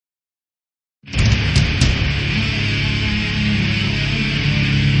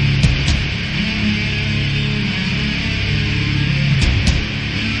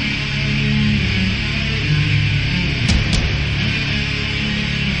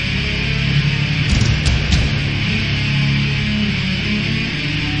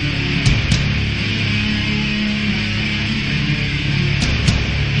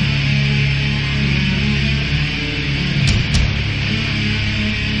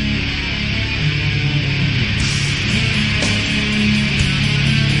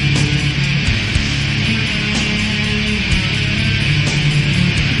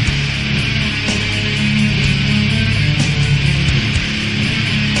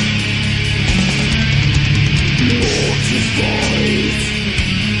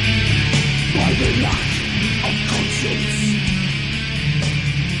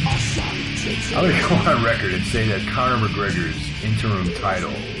I'm going to go on record and say that Conor McGregor's interim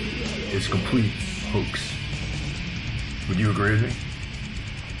title is complete hoax. Would you agree with me?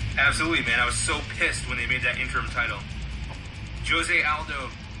 Absolutely, man. I was so pissed when they made that interim title. Jose Aldo,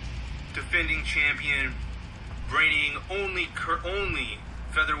 defending champion, reigning only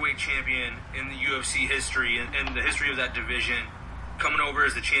featherweight champion in the UFC history and the history of that division, coming over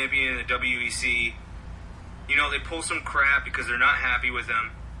as the champion in the WEC. You know, they pull some crap because they're not happy with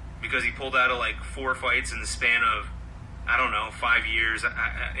him because he pulled out of like 4 fights in the span of, I don't know, 5 years,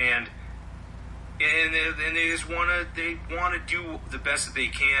 and they just want to do the best that they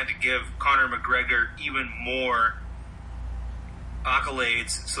can to give Conor McGregor even more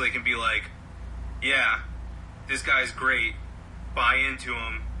accolades so they can be like, yeah, this guy's great, buy into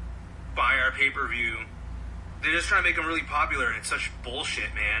him, buy our pay-per-view. They're just trying to make him really popular, and it's such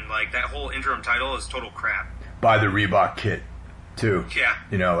bullshit, man. Like, that whole interim title is total crap. Buy the Reebok kit, too. Yeah.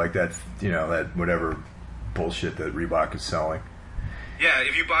 You know, like that's, you know, that whatever bullshit that Reebok is selling. Yeah,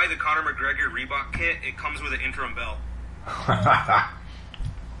 if you buy the Conor McGregor Reebok kit, it comes with an interim belt.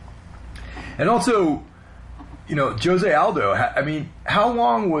 And also, you know, Jose Aldo, I mean, how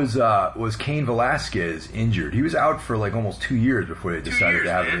long was Cain Velasquez injured? He was out for like almost 2 years before they decided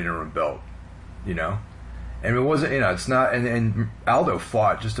to have an interim belt, you know? And it wasn't, you know, it's not, and Aldo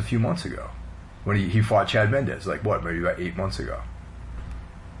fought just a few months ago when he fought Chad Mendes, like what, maybe about 8 months ago.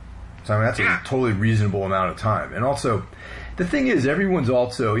 So, I mean, that's a totally reasonable amount of time. And also, the thing is, everyone's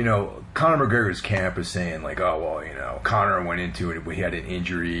also, you know, Conor McGregor's camp is saying, like, oh, well, you know, Conor went into it, he had an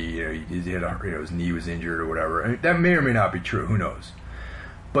injury, you know, he had his knee was injured or whatever. I mean, that may or may not be true, who knows?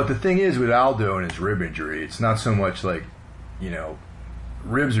 But the thing is, with Aldo and his rib injury, it's not so much like, you know,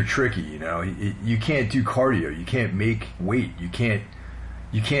 ribs are tricky, you know. You can't do cardio, you can't make weight, you can't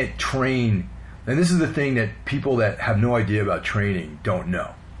train. And this is the thing that people that have no idea about training don't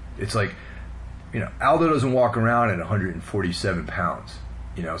know. It's like, you know, Aldo doesn't walk around at 147 pounds,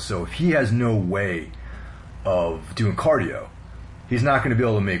 you know, so if he has no way of doing cardio, he's not going to be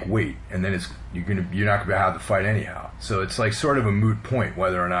able to make weight, and then you're not going to have the fight anyhow. So it's like sort of a moot point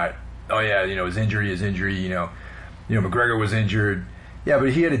whether or not, oh yeah, you know, his injury, you know, McGregor was injured. Yeah,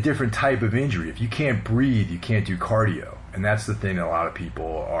 but he had a different type of injury. If you can't breathe, you can't do cardio. And that's the thing that a lot of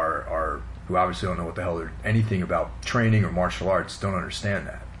people are who obviously don't know what the hell anything about training or martial arts don't understand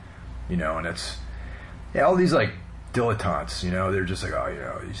that. You know, and it's, yeah, all these like dilettantes, you know, they're just like, oh, you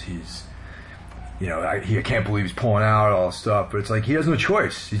know, he's you know, I can't believe he's pulling out all this stuff. But it's like, he has no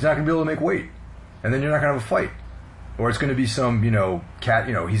choice. He's not going to be able to make weight. And then you're not going to have a fight. Or it's going to be some, you know, cat,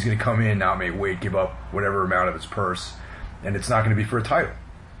 you know, he's going to come in, not make weight, give up whatever amount of his purse. And it's not going to be for a title.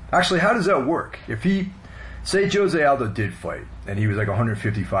 Actually, how does that work? If say Jose Aldo did fight, and he was like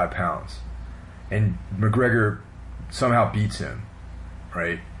 155 pounds, and McGregor somehow beats him,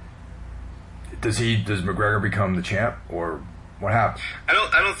 right? Does McGregor become the champ, or what happens? I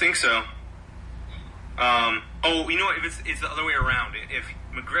don't think so. You know what? If it's the other way around. If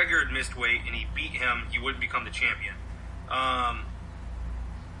McGregor had missed weight and he beat him, he wouldn't become the champion.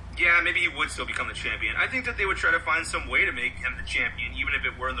 Yeah, maybe he would still become the champion. I think that they would try to find some way to make him the champion, even if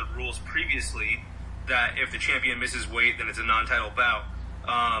it were in the rules previously that if the champion misses weight, then it's a non-title bout.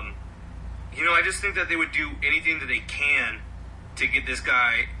 You know, I just think that they would do anything that they can to get this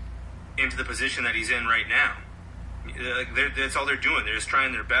guy into the position that he's in right now. That's all they're doing. They're just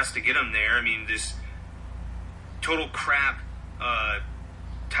trying their best to get him there. I mean, this total crap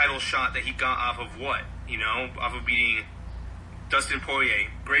title shot that he got off of what? You know, off of beating Dustin Poirier.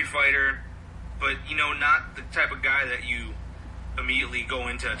 Great fighter, but, you know, not the type of guy that you immediately go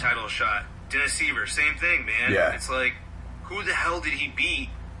into a title shot. Dennis Siver, same thing, man. Yeah. It's like, who the hell did he beat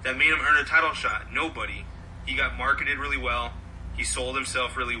that made him earn a title shot? Nobody. He got marketed really well. He sold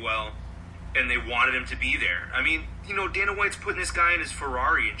himself really well. And they wanted him to be there. I mean, you know, Dana White's putting this guy in his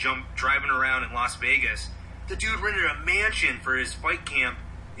Ferrari and driving around in Las Vegas. The dude rented a mansion for his fight camp,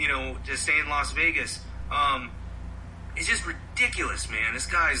 you know, to stay in Las Vegas. It's just ridiculous, man. This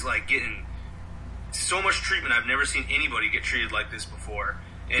guy's like getting so much treatment. I've never seen anybody get treated like this before.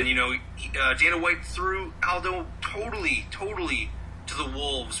 And, you know, Dana White threw Aldo totally to the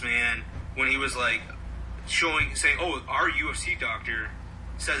wolves, man, when he was like saying, oh, our UFC doctor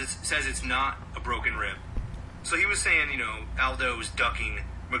says it's not a broken rib. So he was saying, you know, Aldo's ducking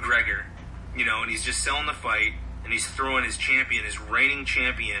McGregor, you know, and he's just selling the fight, and he's throwing his champion, his reigning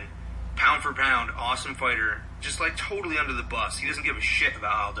champion, pound for pound, awesome fighter, just like totally under the bus. He doesn't give a shit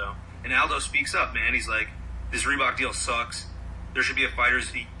about Aldo. And Aldo speaks up, man. He's like, this Reebok deal sucks. There should be a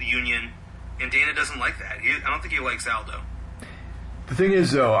fighters union. And Dana doesn't like that. I don't think he likes Aldo. The thing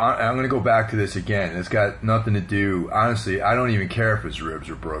is, though, I'm going to go back to this again. It's got nothing to do. Honestly, I don't even care if his ribs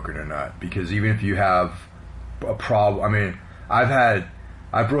are broken or not, because even if you have a problem, I mean,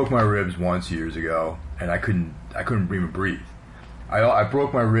 I broke my ribs once years ago, and I couldn't even breathe. I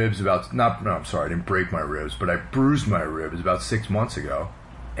broke my ribs I didn't break my ribs, but I bruised my ribs about 6 months ago,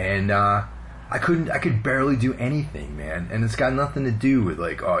 and I could barely do anything, man. And it's got nothing to do with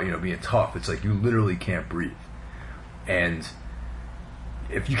being tough. It's like you literally can't breathe, and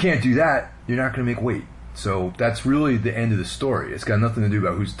if you can't do that, you're not going to make weight. So that's really the end of the story. It's got nothing to do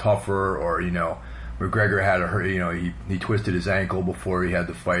about who's tougher, or McGregor had he twisted his ankle before he had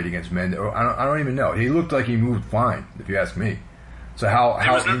the fight against Mendes. I don't even know. He looked like he moved fine, if you ask me. So how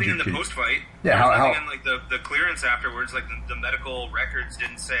there was nothing in the post fight. Yeah, there was nothing in the clearance afterwards. Like the medical records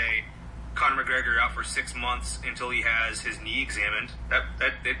didn't say Conor McGregor out for 6 months until he has his knee examined. That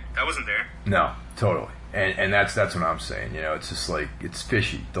wasn't there. No, totally. And that's what I'm saying. It's just like, it's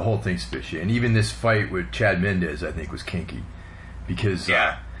fishy. The whole thing's fishy. And even this fight with Chad Mendes, I think, was kinky. Because,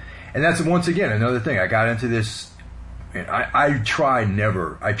 and that's, once again, another thing. I got into this, and I try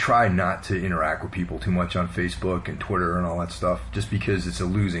not to interact with people too much on Facebook and Twitter and all that stuff, just because it's a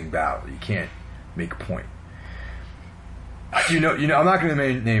losing battle. You can't make a point. I'm not going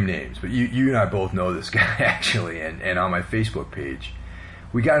to name names, but you and I both know this guy, actually, and on my Facebook page,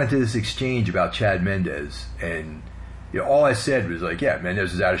 we got into this exchange about Chad Mendes, and all I said was like, yeah,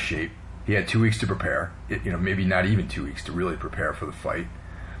 Mendes is out of shape. He had 2 weeks to prepare. Maybe not even 2 weeks to really prepare for the fight.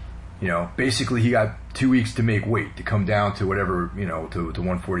 Basically he got 2 weeks to make weight, to come down to whatever, to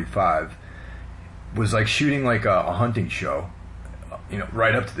 145. Was like shooting like a hunting show,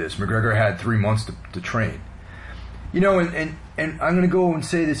 right up to this. McGregor had 3 months to train. And I'm going to go and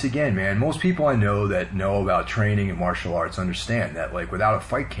say this again, man. Most people I know that know about training and martial arts understand that, like, without a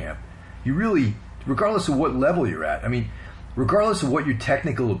fight camp, you really, regardless of what level you're at, I mean, regardless of what your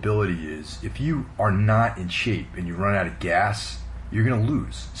technical ability is, if you are not in shape and you run out of gas, you're going to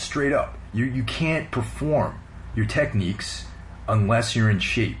lose, straight up. You can't perform your techniques unless you're in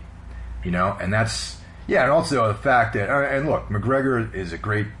shape, and that's, and also the fact that, and look, McGregor is a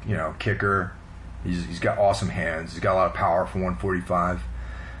great, kicker. He's got awesome hands. He's got a lot of power for 145.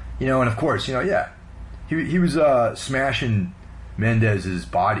 And of course, he was smashing Mendez's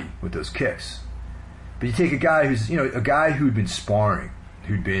body with those kicks. But you take a guy who'd been sparring,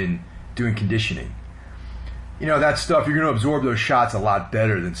 who'd been doing conditioning. That stuff, you're going to absorb those shots a lot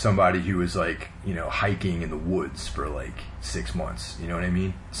better than somebody who was hiking in the woods for 6 months. You know what I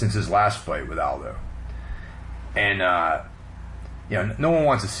mean? Since his last fight with Aldo. And no one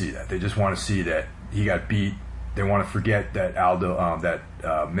wants to see that. They just want to see that he got beat. They want to forget that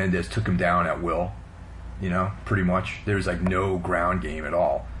Mendes took him down at will. Pretty much. There's no ground game at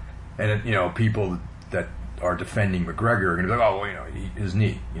all. And people that are defending McGregor are going to be like, oh, well, his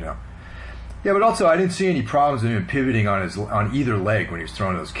knee. Yeah, but also I didn't see any problems with him pivoting on either leg when he was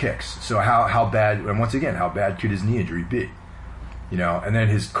throwing those kicks. So how bad? And once again, how bad could his knee injury be? And then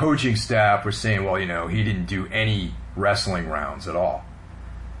his coaching staff was saying, well, he didn't do any wrestling rounds at all.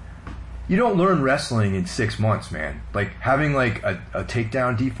 You don't learn wrestling in 6 months, man. Having a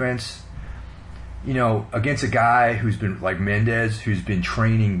takedown defense, against a guy who's been like Mendes, who's been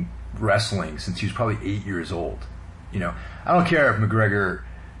training wrestling since he was probably 8 years old. I don't care if McGregor,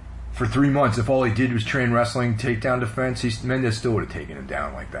 for 3 months, if all he did was train wrestling, takedown defense, Mendes still would have taken him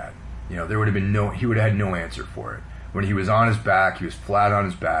down like that. There would have been he would have had no answer for it. When he was on his back, he was flat on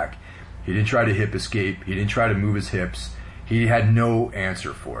his back. He didn't try to hip escape. He didn't try to move his hips. He had no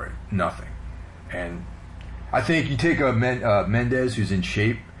answer for it. Nothing. And I think you take a Mendes who's in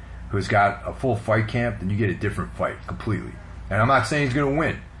shape, who's got a full fight camp, then you get a different fight completely. And I'm not saying he's going to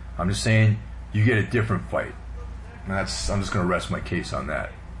win. I'm just saying you get a different fight. And I'm just going to rest my case on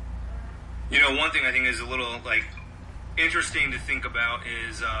that. One thing I think is a little interesting to think about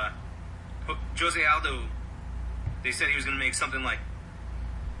is Jose Aldo. They said he was going to make something like,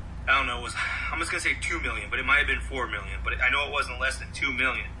 I don't know, I'm just going to say $2 million, but it might have been $4 million. But I know it wasn't less than $2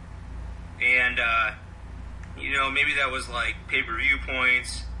 million. And, maybe that was pay-per-view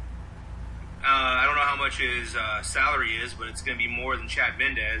points. I don't know how much his salary is, but it's going to be more than Chad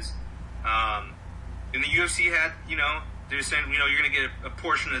Mendes. And the UFC had, they're saying, you're going to get a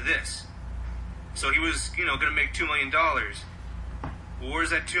portion of this. So he was, going to make $2 million. Well, where does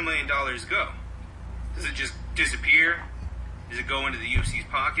that $2 million go? Does it just disappear? Does it go into the UFC's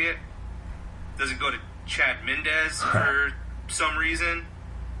pocket? Does it go to Chad Mendes for some reason?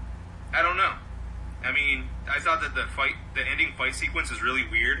 I don't know. I mean, I thought that the ending fight sequence was really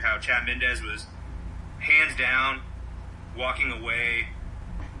weird. How Chad Mendes was hands down, walking away,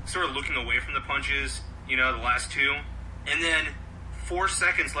 sort of looking away from the punches, the last two. And then 4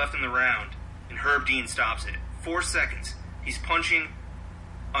 seconds left in the round, and Herb Dean stops it. 4 seconds. He's punching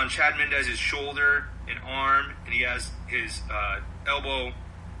on Chad Mendez's shoulder and arm, and he has his elbow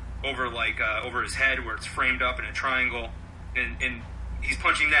over his head where it's framed up in a triangle, and he's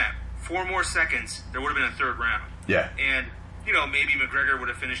punching that. 4 more seconds, there would have been a third round. Yeah. And, maybe McGregor would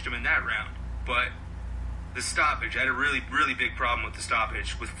have finished him in that round. But the stoppage, I had a really, really big problem with the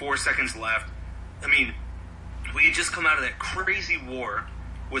stoppage. With 4 seconds left, I mean, we had just come out of that crazy war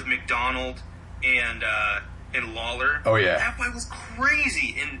with McDonald and Lawler. Oh, yeah. That fight was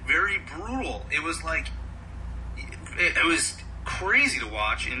crazy and very brutal. It was like, it was crazy to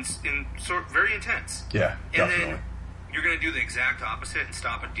watch and sort of very intense. Yeah, definitely. And then you're going to do the exact opposite and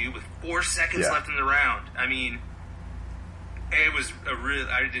stop a dude with 4 seconds left in the round. I mean, it was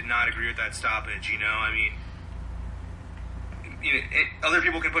I did not agree with that stoppage, I mean, other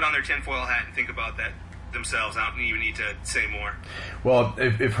people can put on their tinfoil hat and think about that themselves. I don't even need to say more. Well,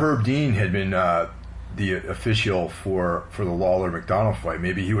 if Herb Dean had been the official for the Lawler-McDonald fight,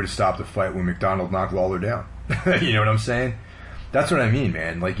 maybe he would have stopped the fight when McDonald knocked Lawler down. You know what I'm saying? That's what I mean,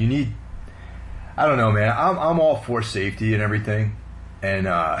 man. Like, you need... I don't know, man. I'm all for safety and everything, and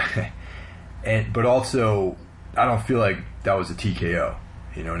but also I don't feel like that was a TKO.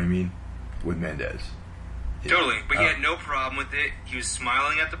 You know what I mean? With Mendez. Totally, but he had no problem with it. He was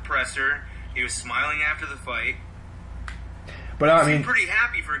smiling at the presser. He was smiling after the fight. But I mean, pretty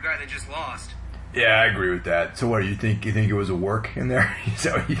happy for a guy that just lost. Yeah, I agree with that. So what do you think? You think it was a work in there? Is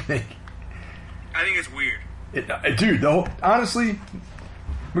that what you think? I think it's weird. Dude, honestly,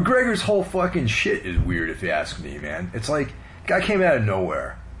 McGregor's whole fucking shit is weird if you ask me, man. It's like, the guy came out of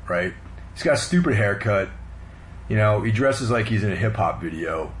nowhere, right? He's got a stupid haircut. He dresses like he's in a hip-hop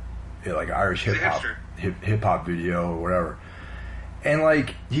video, like Irish hip-hop video or whatever. And,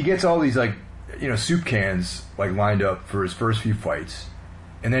 like, he gets all these, like, soup cans, like, lined up for his first few fights.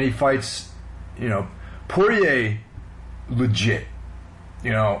 And then he fights, Poirier, legit.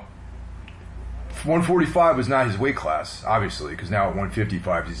 145 was not his weight class, obviously, because now at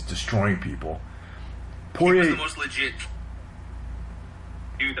 155 he's destroying people. Poirier, he was the most legit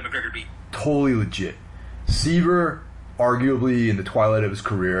dude that McGregor beat. Totally legit. Seaver, arguably in the twilight of his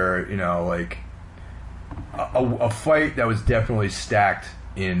career, like a fight that was definitely stacked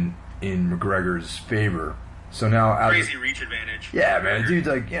in McGregor's favor. So now crazy reach advantage. Yeah, man. The dude's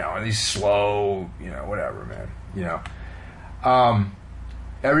like, and he's slow, whatever, man.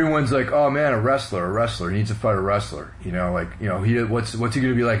 Everyone's like, oh man, a wrestler needs to fight a wrestler. What's he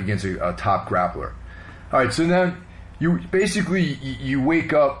going to be like against a top grappler? All right, so then you basically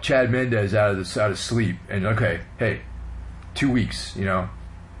wake up Chad Mendez out of sleep, and okay, hey, 2 weeks,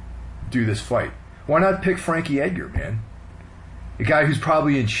 do this fight. Why not pick Frankie Edgar, man? A guy who's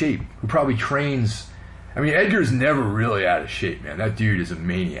probably in shape, who probably trains. I mean, Edgar's never really out of shape, man. That dude is a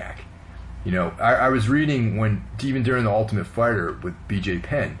maniac. I was reading even during the Ultimate Fighter with BJ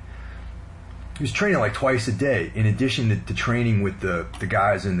Penn, he was training like twice a day in addition to training with the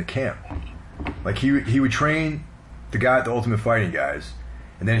guys in the camp. Like he would train the Ultimate Fighting guys,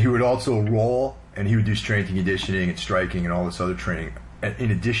 and then he would also roll and he would do strength and conditioning and striking and all this other training in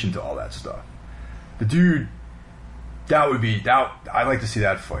addition to all that stuff. The dude, I'd like to see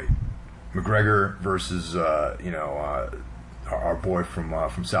that fight. McGregor versus our boy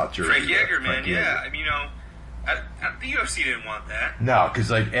from South Jersey. Frank Edgar, man, yeah. Edgar. The UFC didn't want that. No,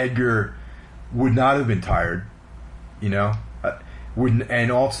 because Edgar would not have been tired,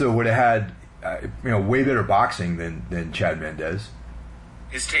 and also would have had way better boxing than Chad Mendez.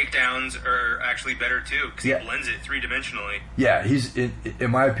 His takedowns are actually better too because he blends it 3-dimensionally. Yeah, he's in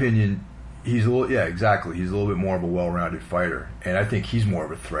my opinion, he's a little exactly. He's a little bit more of a well-rounded fighter, and I think he's more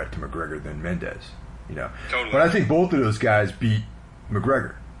of a threat to McGregor than Mendez. Totally. But I think both of those guys beat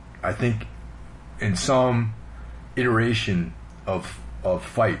McGregor. I think in some iteration of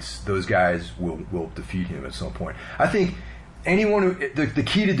fights, those guys will defeat him at some point. I think anyone the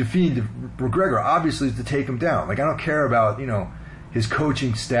key to defeating McGregor obviously is to take him down. Like, I don't care about his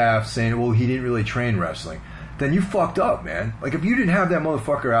coaching staff saying, well, he didn't really train wrestling. Then you fucked up, man. Like, if you didn't have that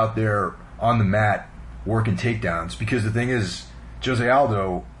motherfucker out there on the mat working takedowns, because the thing is, Jose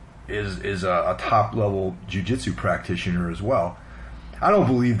Aldo is a top-level jiu-jitsu practitioner as well. I don't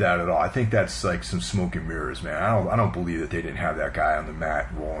believe that at all. I think that's like some smoke and mirrors, man. I don't believe that they didn't have that guy on the mat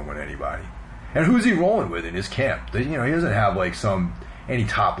rolling with anybody. And who's he rolling with in his camp? He doesn't have like any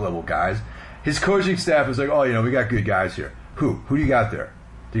top-level guys. His coaching staff is like, oh, we got good guys here. Who do you got there?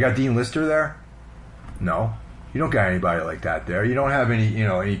 Do you got Dean Lister there? No. You don't got anybody like that there. You don't have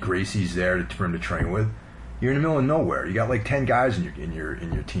any Gracies there for him to train with. You're in the middle of nowhere. You got like 10 guys in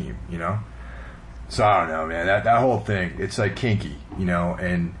your team, you know? So I don't know, man. That whole thing, it's like kinky, you know,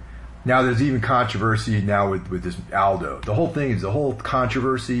 and now there's even controversy now with this Aldo. The whole thing is the whole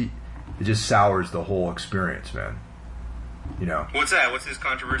controversy, it just sours the whole experience, man. You know. What's that? What's this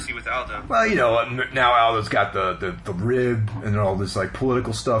controversy with Aldo? Well, you know, now Aldo's got the rib and all this like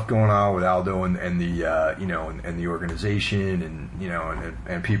political stuff going on with Aldo and the you know and the organization and you know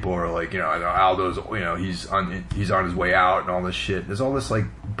and people are like, you know, Aldo's, you know, he's on his way out and all this shit. There's all this like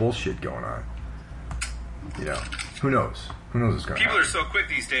bullshit going on. You know, who knows? Who knows what's going on? People are so quick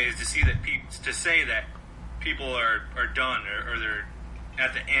these days to say that people are done or they're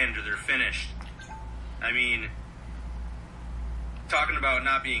at the end or they're finished. I mean, talking about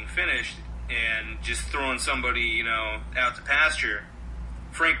not being finished and just throwing somebody, you know, out to pasture.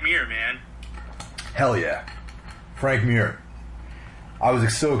 Frank Mir, man. Hell yeah, Frank Mir. I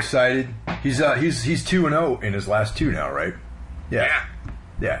was so excited. He's 2-0 in his last two now, right? Yeah.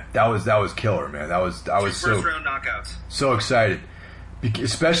 Yeah, that was killer, man. I was first round knockouts. So excited,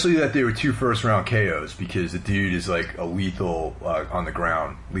 especially that they were 2 first-round KOs because the dude is like a lethal on the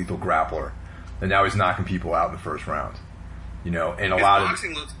ground, lethal grappler, and now he's knocking people out in the first round. You know, and his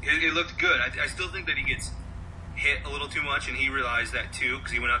boxing looked good. I still think that he gets hit a little too much, and he realized that too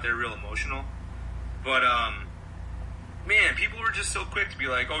because he went out there real emotional. But man, people were just so quick to be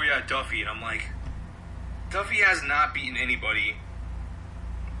like, "Oh yeah, Duffy," and I'm like, Duffy has not beaten anybody.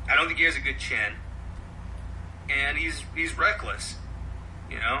 I don't think he has a good chin, and he's reckless,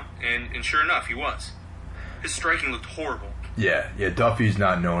 you know. And sure enough, he was. His striking looked horrible. Yeah. Duffy's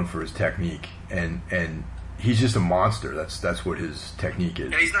not known for his technique, and he's just a monster. That's what his technique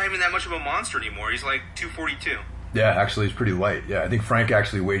is. And he's not even that much of a monster anymore. He's like 242. Yeah, actually, he's pretty light. Yeah, I think Frank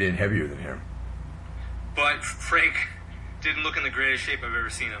actually weighed in heavier than him. But Frank didn't look in the greatest shape I've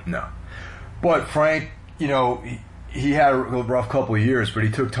ever seen him. No, but Frank, you know. He had a rough couple of years, but he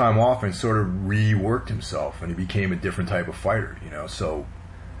took time off and sort of reworked himself, and he became a different type of fighter, you know. So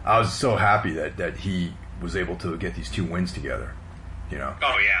I was so happy that he was able to get these 2 wins together, you know.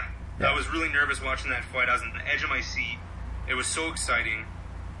 Oh, yeah. I was really nervous watching that fight. I was on the edge of my seat. It was so exciting,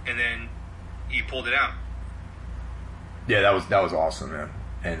 and then he pulled it out. Yeah, that was awesome, man.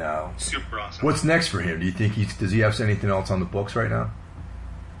 And super awesome. What's next for him? Do you think does he have anything else on the books right now?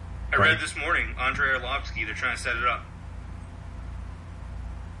 I read this morning, Andrei Arlovsky, they're trying to set it up.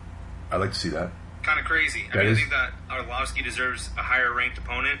 I'd like to see that. Kind of crazy. I think that Arlovsky deserves a higher ranked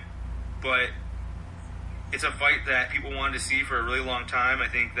opponent, but it's a fight that people wanted to see for a really long time. I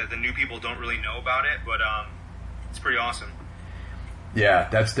think that the new people don't really know about it, but it's pretty awesome. Yeah,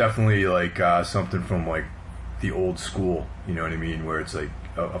 that's definitely like something from like the old school, you know what I mean, where it's like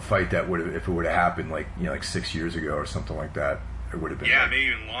a fight that would have, if it would have happened like, you know, like 6 years ago or something like that. It would have been maybe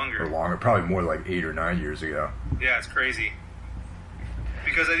even longer. Or longer, probably more like 8 or 9 years ago. Yeah, it's crazy.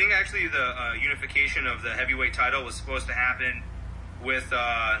 Because I think actually the unification of the heavyweight title was supposed to happen with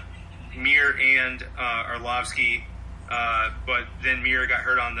Mir and Arlovsky, but then Mir got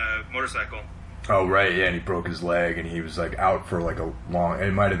hurt on the motorcycle. Oh, right, yeah, and he broke his leg, and he was like out for like a long...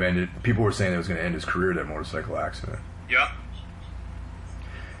 It might have ended... People were saying it was going to end his career, that motorcycle accident. Yep.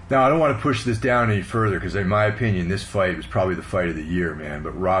 Now, I don't want to push this down any further because, in my opinion, this fight was probably the fight of the year, man.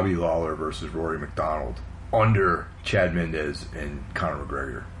 But Robbie Lawler versus Rory McDonald under Chad Mendes and Conor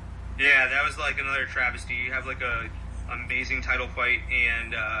McGregor. Yeah, that was like another travesty. You have like a amazing title fight,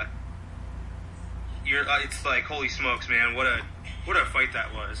 and it's like, holy smokes, man! What a fight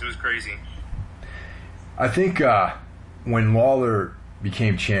that was. It was crazy. I think when Lawler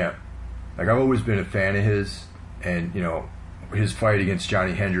became champ, like I've always been a fan of his, and you know. His fight against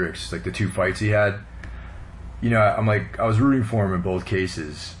Johnny Hendricks, like the 2 fights he had, you know, I was rooting for him in both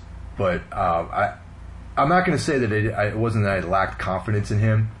cases, but I'm not going to say that it wasn't that I lacked confidence in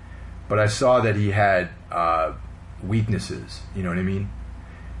him, but I saw that he had weaknesses, you know what I mean?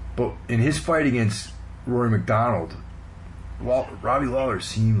 But in his fight against Rory McDonald, Robbie Lawler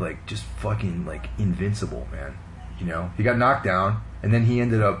seemed like just fucking like invincible, man. You know, he got knocked down, and then he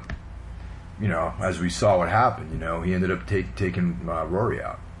ended up, you know, as we saw what happened, you know, he ended up taking Rory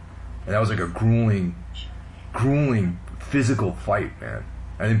out. And that was like a grueling physical fight, man.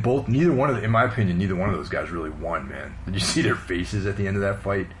 I think in my opinion, neither one of those guys really won, man. Did you see their faces at the end of that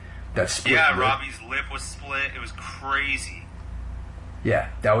fight? That split lip? Robbie's lip was split. It was crazy. Yeah,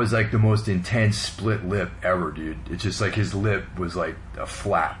 that was like the most intense split lip ever, dude. It's just like his lip was like a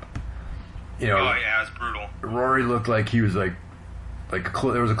flap. You know, oh yeah, it was brutal. Rory looked like he was like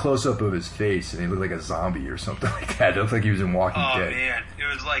there was a close-up of his face, and he looked like a zombie or something like that. It looked like he was in Walking Dead. Oh, man. It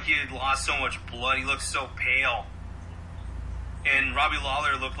was like he had lost so much blood. He looked so pale. And Robbie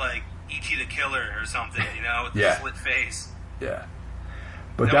Lawler looked like E.T. the Killer or something, with Yeah. the slit face. Yeah.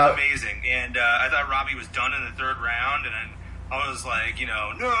 But that was amazing. And I thought Robbie was done in the third round, and I was like,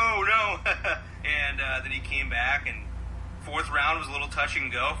 no. And then he came back, and fourth round was a little touch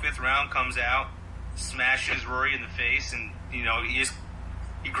and go. Fifth round comes out, smashes Rory in the face, and,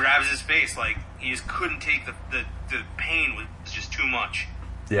 he grabs his face. Like, he just couldn't take the pain was just too much.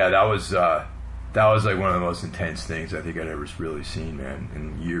 Yeah, that was like one of the most intense things I think I'd ever really seen, man,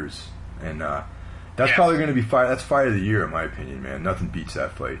 in years. And that's probably going to be that's fight of the year, in my opinion, man. Nothing beats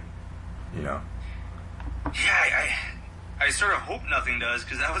that fight, Yeah, I sort of hope nothing does,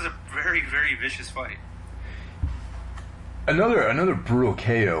 because that was a very, very vicious fight. Another brutal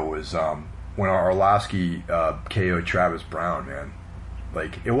KO was when Arlovsky KO'd Travis Brown, man.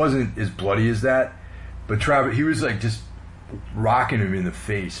 Like, it wasn't as bloody as that, but Travis, he was like just rocking him in the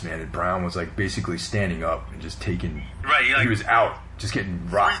face, man, and Brown was like basically standing up and just taking. Right, he was out, just getting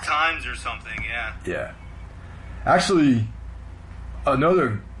rocked 3 times or something. Yeah. Yeah. Actually,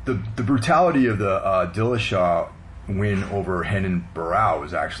 the brutality of the Dillashaw win over Renan Barao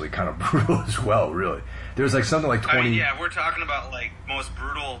was actually kind of brutal as well. Really, there's like something like 20. We're talking about like most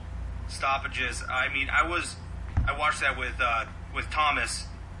brutal stoppages. I watched that with Thomas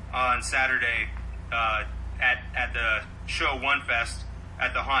on Saturday at the show One Fest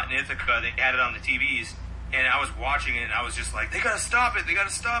at the Haunt in Ithaca. They had it on the TVs, and I was watching it, and I was just like, they gotta stop it,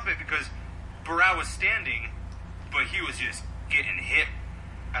 because Barao was standing, but he was just getting hit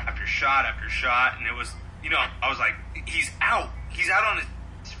after shot, and it was, I was like, he's out on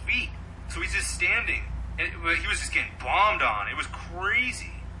his feet, so he's just standing, and he was just getting bombed on. It was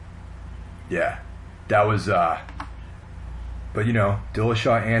crazy. Yeah, that was, but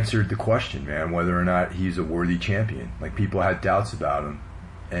Dillashaw answered the question, man, whether or not he's a worthy champion. Like, people had doubts about him,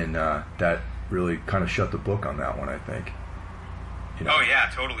 and that really kind of shut the book on that one, I think. Oh yeah,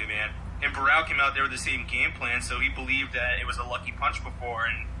 totally, man. And Barao came out there with the same game plan, so he believed that it was a lucky punch before,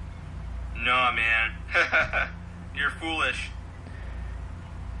 and no, man, you're foolish.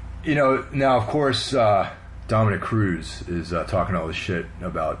 Now, of course, Dominic Cruz is talking all this shit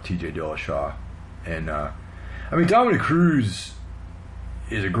about TJ Dillashaw, and Dominic Cruz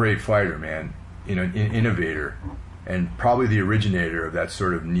is a great fighter, man. An innovator, and probably the originator of that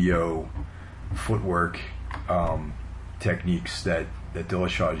sort of neo footwork techniques that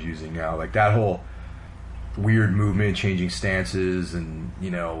Dillashaw is using now. Like that whole weird movement, changing stances, and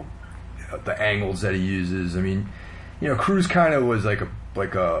the angles that he uses. Cruz kind of was like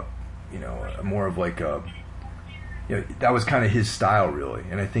a more of like a that was kind of his style, really.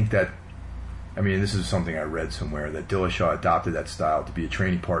 And I think that. This is something I read somewhere, that Dillashaw adopted that style to be a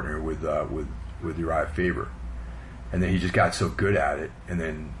training partner with Uriah Faber, and then he just got so good at it, and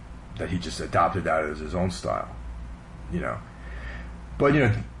then that he just adopted that as his own style, But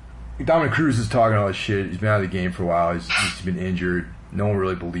Dominic Cruz is talking all this shit. He's been out of the game for a while. He's been injured. No one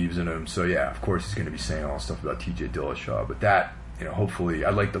really believes in him. So yeah, of course he's going to be saying all this stuff about TJ Dillashaw. But that, hopefully,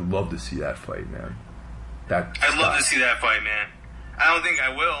 I'd love to see that fight, man. I'd love to see that fight, man. I don't think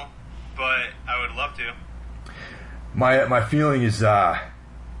I will. But I would love to. My feeling is,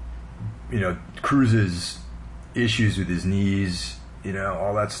 Cruz's issues with his knees,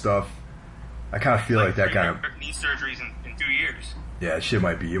 all that stuff. I kind of feel like that kind of knee surgeries in 2 years. Yeah, it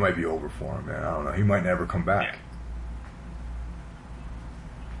might be over for him, man. I don't know. He might never come back.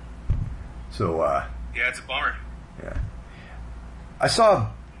 Yeah. So. Yeah, it's a bummer. Yeah. I saw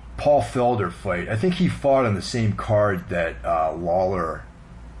Paul Felder fight. I think he fought on the same card that Lawler.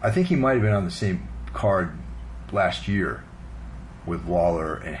 I think he might have been on the same card last year with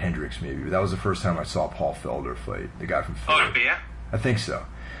Lawler and Hendricks, maybe. But that was the first time I saw Paul Felder fight, the guy from Philly. Oh, yeah? I think so.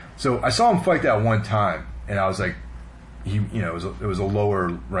 So I saw him fight that one time, and I was like, it was a lower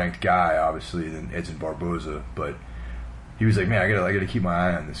ranked guy, obviously, than Edson Barboza, but he was like, man, I gotta keep my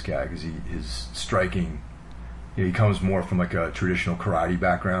eye on this guy because his striking. He comes more from like a traditional karate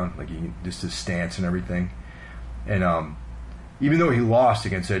background, like just his stance and everything, and even though he lost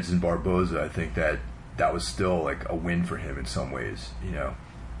against Edson Barboza, I think that was still like a win for him in some ways,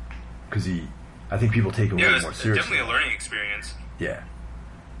 because I think people take it a little more seriously. Definitely a learning experience. Yeah,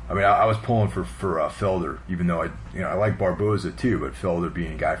 I was pulling for Felder, even though I like Barboza too, but Felder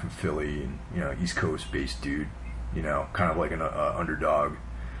being a guy from Philly and East Coast based dude, kind of like an underdog,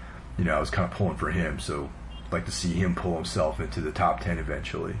 I was kind of pulling for him, so I'd like to see him pull himself into the top 10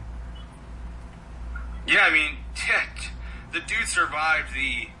 eventually. Yeah, the dude survived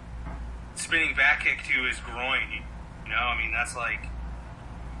the spinning back kick to his groin. That's like...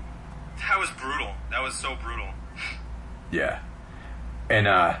 That was brutal. That was so brutal. Yeah. And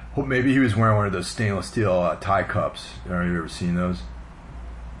maybe he was wearing one of those stainless steel tie cups. Have you ever seen those?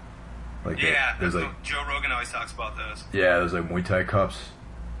 Like yeah, there's like Joe Rogan always talks about those. Yeah, there's like Muay Thai cups.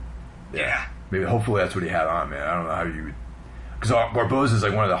 Yeah. Maybe hopefully that's what he had on, man. I don't know how you would, because Barboza is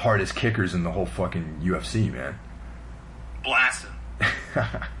like one of the hardest kickers in the whole fucking UFC, man. Blast him.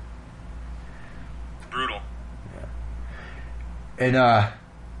 Brutal. Yeah. And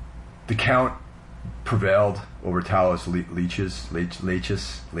the Count prevailed over Talos Leaches.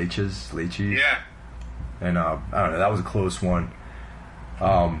 Yeah. And I don't know, that was a close one.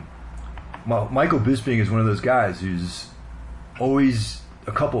 Michael Bisping is one of those guys who's always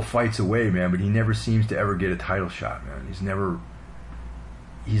a couple fights away, man, but he never seems to ever get a title shot, man.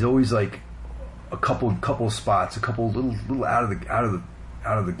 He's always like a couple spots, a couple little out of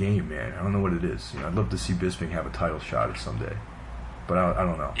the game, man. I don't know what it is. I'd love to see Bisping have a title shot someday, but I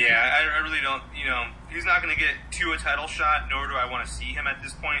don't know. Yeah, I really don't. He's not going to get to a title shot, nor do I want to see him at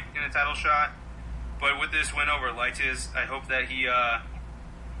this point in a title shot. But with this win over Leites, I hope that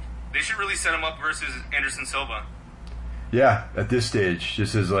they should really set him up versus Anderson Silva. Yeah, at this stage,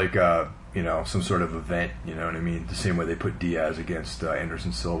 just as like some sort of event, you know what I mean? The same way they put Diaz against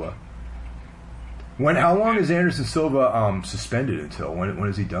Anderson Silva. How long is Anderson Silva suspended until? When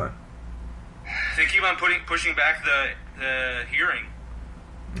is he done? They keep on pushing back the hearing.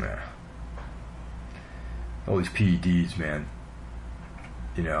 Yeah. All these PEDs, man.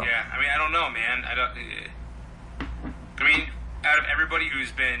 Yeah, I mean, I don't know, man. I mean, out of everybody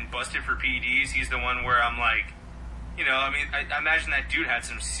who's been busted for PEDs, he's the one where I'm like, I imagine that dude had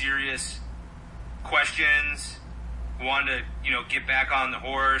some serious questions, wanted to, get back on the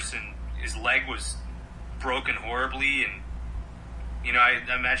horse, and his leg was broken horribly, and, I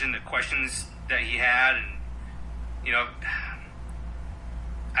imagine the questions that he had, and,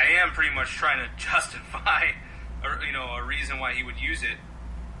 I am pretty much trying to justify, a reason why he would use it.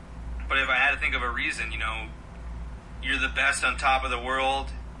 But if I had to think of a reason, you're the best on top of the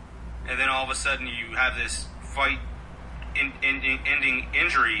world, and then all of a sudden you have this fight ending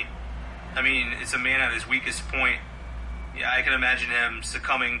injury. I mean, it's a man at his weakest point. Yeah, I can imagine him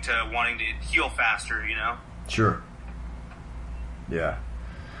succumbing to wanting to heal faster, Sure. Yeah.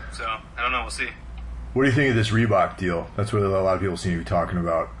 So, I don't know, we'll see. What do you think of this Reebok deal? That's what a lot of people seem to be talking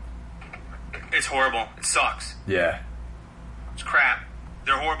about. It's horrible. It sucks. Yeah. It's crap.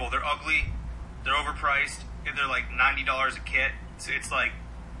 They're horrible. They're ugly. They're overpriced. They're like $90 a kit. It's like...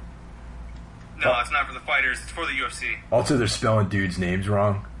 No, it's not for the fighters. It's for the UFC. Also, they're spelling dudes' names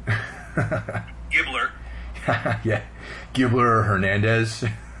wrong. Gibbler. Yeah. Gibbler or Hernandez.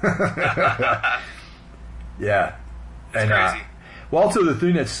 Yeah. It's crazy. Well, also the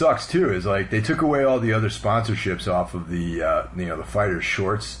thing that sucks too is like they took away all the other sponsorships off of the the fighters'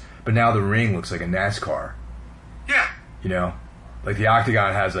 shorts, but now the ring looks like a NASCAR. Yeah. Like the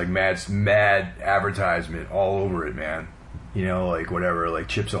Octagon has like mad advertisement all over it, man. Like whatever, like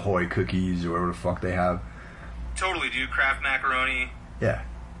Chips Ahoy cookies or whatever the fuck they have. Totally, dude. Kraft macaroni. Yeah,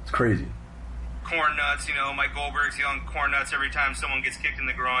 it's crazy. Corn nuts, Mike Goldberg's yelling corn nuts every time someone gets kicked in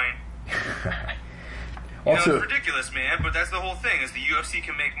the groin. Also, it's ridiculous, man, but that's the whole thing, is the UFC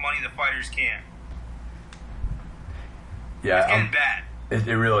can make money the fighters can't. Yeah, it's getting bad.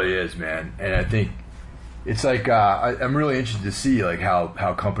 It really is, man. And I think it's like I'm really interested to see like how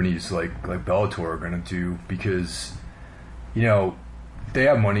companies like Bellator are going to do, because they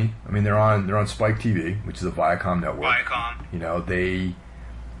have money. I mean, they're on Spike TV, which is a Viacom network. They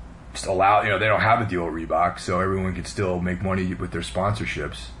just allow, they don't have a deal with Reebok, so everyone can still make money with their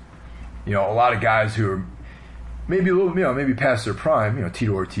sponsorships. A lot of guys who are maybe a little, maybe past their prime,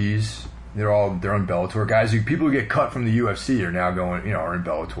 Tito Ortiz, they're on Bellator. Guys people who get cut from the UFC are now going, are in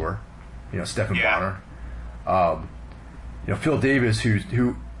Bellator. Stephan Bonner. Phil Davis,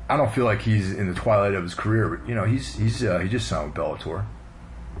 who I don't feel like he's in the twilight of his career, but he just signed with Bellator.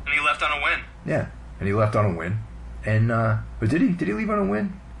 And he left on a win. Yeah, and he left on a win. And but did he leave on a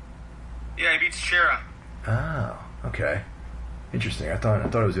win? Yeah, he beats Shera. Oh, okay. Interesting. I thought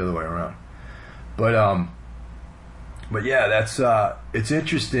it was the other way around. But yeah, that's it's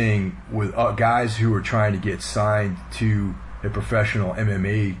interesting with guys who are trying to get signed to a professional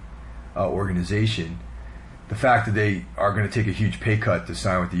MMA organization. The fact that they are going to take a huge pay cut to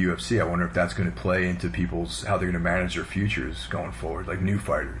sign with the UFC, I wonder if that's going to play into how they're going to manage their futures going forward, like new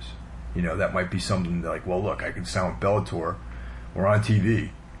fighters. That might be something like, well, look, I can sign with Bellator. We're on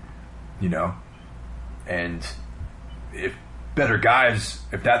TV. And if better guys,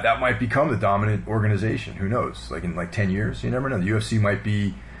 if that might become the dominant organization. Who knows? Like in 10 years, you never know. The UFC might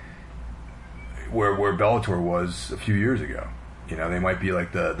be where Bellator was a few years ago. They might be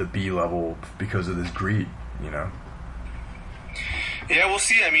like the B level because of this greed. Yeah, we'll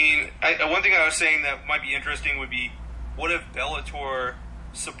see. I mean, one thing I was saying that might be interesting would be, what if Bellator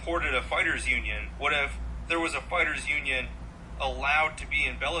supported a fighters union? What if there was a fighters union allowed to be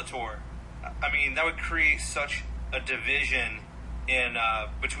in Bellator? I mean, that would create such a division in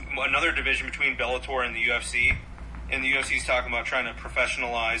between another division between Bellator and the UFC. And the UFC is talking about trying to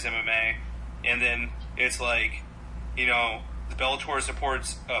professionalize MMA, and then it's like, you know, the Bellator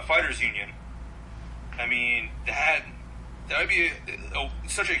supports a fighters union. I mean, that would be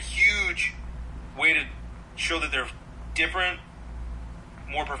such a huge way to show that they're different,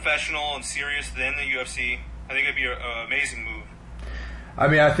 more professional and serious than the UFC. I think it'd be an amazing move. I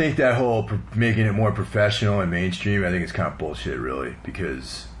mean, I think that whole making it more professional and mainstream, I think it's kind of bullshit, really,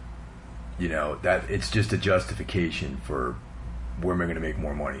 because, you know, that it's just a justification for where am I going to make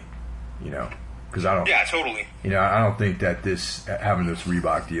more money, you know? Because I don't. Yeah, totally. You know, I don't think that having this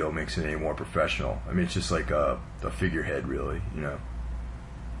Reebok deal makes it any more professional. I mean, it's just like a figurehead, really, you know?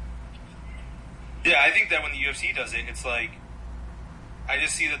 Yeah, I think that when the UFC does it, it's like, I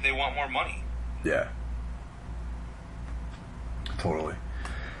just see that they want more money. Yeah. Totally.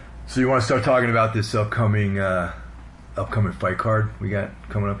 So you want to start talking about this upcoming fight card we got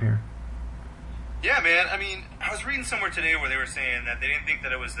coming up here? Yeah, man. I mean, I was reading somewhere today where they were saying that they didn't think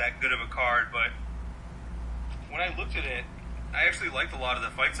that it was that good of a card, but when I looked at it, I actually liked a lot of the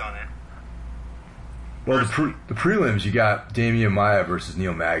fights on it. Well, the prelims, you got Damian Maia versus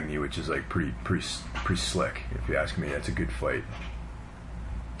Neil Magny, which is like pretty slick, if you ask me. That's a good fight.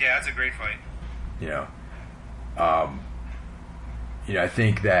 Yeah, that's a great fight. You know, I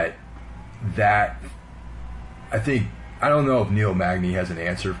think that I don't know if Neil Magny has an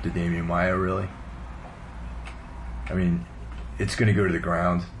answer to Damian Maia, really. I mean, it's going to go to the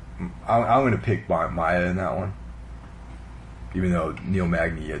ground. I'm going to pick Maia in that one. Even though Neil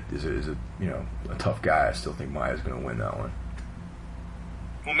Magny is a tough guy, I still think Maia's going to win that one.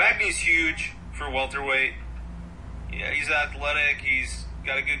 Well, Magny's huge for welterweight. Yeah, he's athletic. He's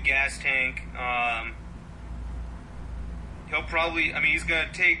got a good gas tank. He'll probably, I mean, he's going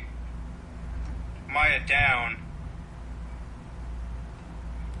to take Maia down.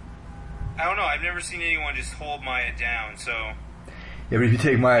 I don't know. I've never seen anyone just hold Maia down, so. Yeah, but if you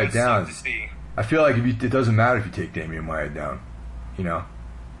take Maia down, I feel like it doesn't matter if you take Damian Maia down. You know,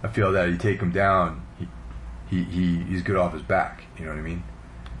 I feel that you take him down, he's good off his back. You know what I mean?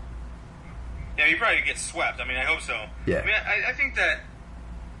 Yeah, he probably gets swept. I mean, I hope so. Yeah. I mean, I think that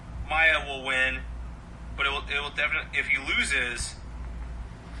Maia will win, but it will definitely. If he loses,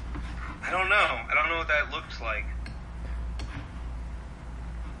 I don't know. I don't know what that looks like.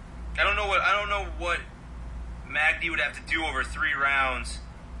 I don't know what Magny would have to do over 3 rounds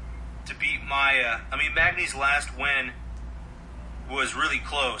to beat Maia. I mean, Magny's last win was really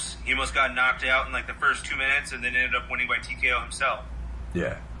close. He almost got knocked out in like the first 2 minutes and then ended up winning by TKO himself.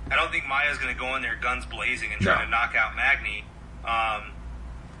 Yeah. I don't think Maia's going to go in there guns blazing and try to knock out Magny. I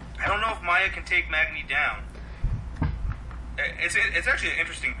don't know if Maia can take Magny down. It's actually an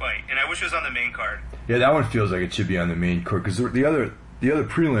interesting fight, and I wish it was on the main card. Yeah, that one feels like it should be on the main card, because the other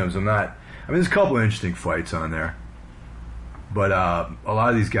prelims, I mean, there's a couple of interesting fights on there, but a lot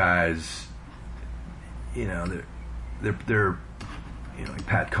of these guys, you know, they're you know, like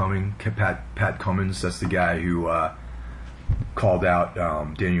Pat Cummins. That's the guy who called out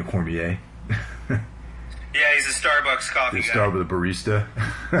Daniel Cormier. Yeah, he's a Starbucks coffee guy. Start with a barista.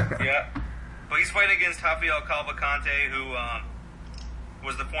 Yeah. But he's fighting against Rafael Cavalcante, who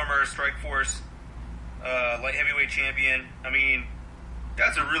was the former Strikeforce light heavyweight champion. I mean,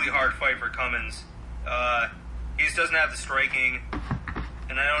 that's a really hard fight for Cummins. He just doesn't have the striking,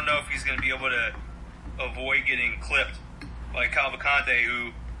 and I don't know if he's going to be able to avoid getting clipped by Cavalcante,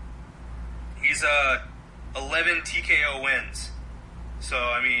 who he's 11 TKO wins. So,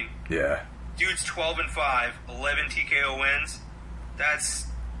 I mean, yeah. Dude's 12-5, 11 TKO wins.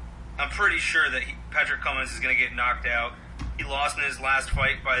 I'm pretty sure that Patrick Cummins is going to get knocked out. He lost in his last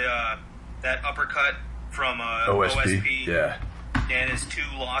fight by that uppercut from OSP. Yeah. And his 2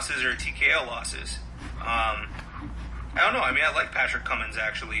 losses are TKO losses. I don't know. I mean, I like Patrick Cummins,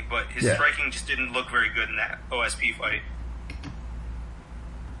 actually, but his striking just didn't look very good in that OSP fight.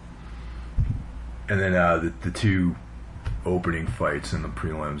 And then the 2 opening fights in the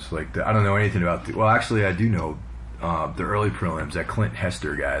prelims, like I don't know anything about well, actually I do know the early prelims. That Clint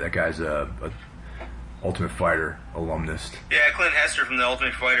Hester guy, that guy's a Ultimate Fighter alumnus. Yeah, Clint Hester from the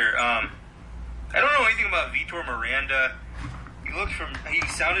Ultimate Fighter. I don't know anything about Vitor Miranda. He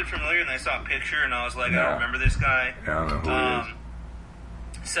sounded familiar, and I saw a picture, and I was like, I don't remember this guy. I don't know who he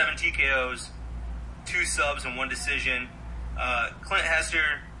is. 7 TKOs, 2 subs, and 1 decision. Clint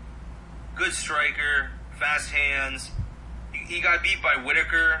Hester, good striker, fast hands. He got beat by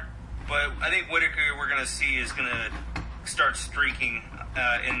Whitaker, but I think Whitaker, we're going to see, is going to start streaking.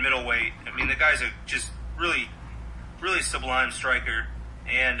 in middleweight. I mean, the guy's a just really, really sublime striker,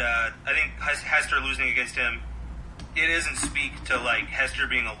 and I think Hester losing against him, it doesn't speak to like Hester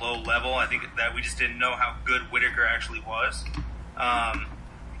being a low level. I think that we just didn't know how good Whitaker actually was. I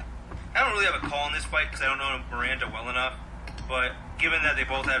don't really have a call in this fight because I don't know Miranda well enough, but given that they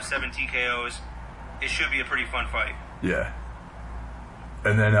both have 7 TKOs, it should be a pretty fun fight. Yeah.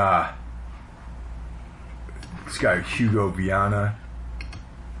 And then this guy Hugo Viana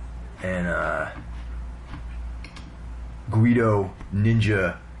and Guido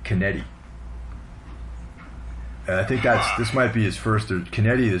Ninja Canetti. And I think this might be his first or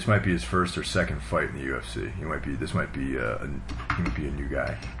Canetti. This might be his first or second fight in the UFC. This might be a new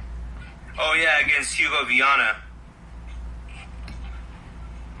guy. Oh yeah, against Hugo Viana.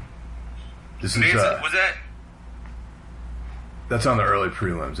 This is was that? That's on the early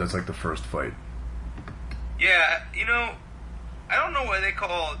prelims. That's like the first fight. Yeah, I don't know why they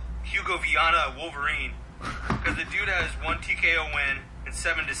call Hugo Viana a Wolverine, because the dude has 1 TKO win and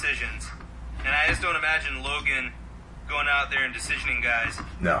 7 decisions, and I just don't imagine Logan going out there and decisioning guys.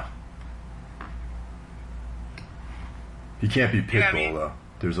 No, he can't be Pitbull though.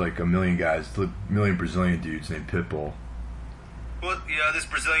 There's like a million guys, a million Brazilian dudes named Pitbull. Well, this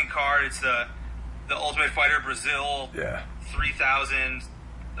Brazilian card, it's the Ultimate Fighter Brazil 3000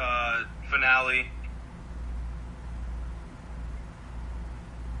 finale.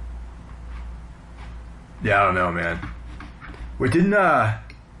 Yeah, I don't know, man. Wait, didn't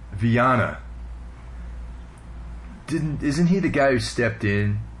Viana? Isn't he the guy who stepped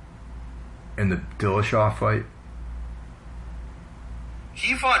in the Dillashaw fight?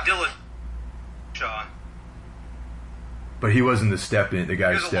 He fought Dillashaw. But he wasn't the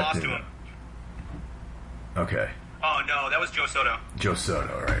guy who stepped in. Lost to him. Okay. Oh no, that was Joe Soto. Joe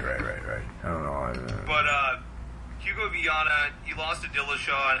Soto, right. I don't know. But Hugo Viana, he lost to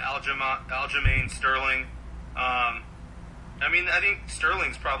Dillashaw and Aljamain Sterling. I think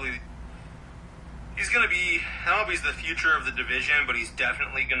Sterling's he's going to be, I don't know if he's the future of the division, but he's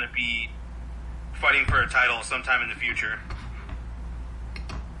definitely going to be fighting for a title sometime in the future.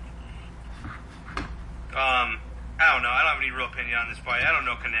 I don't know. I don't have any real opinion on this fight. I don't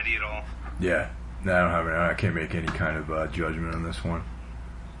know Canetti at all. Yeah. No, I don't have any. I can't make any kind of judgment on this one.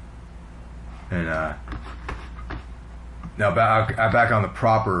 And now back on the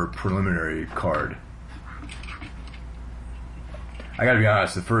proper preliminary card. I got to be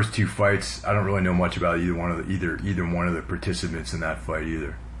honest. The first 2 fights, I don't really know much about either one of the participants in that fight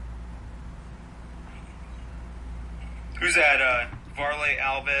either. Who's that? Varley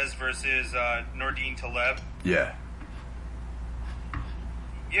Alves versus Nordine Taleb. Yeah.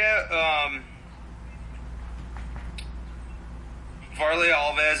 Yeah. Varley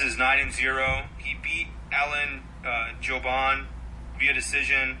Alves is 9-0. He beat Alan Jouban via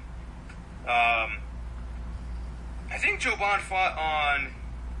decision. I think Jouban fought on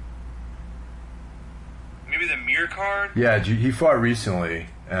maybe the Mir card. Yeah, he fought recently,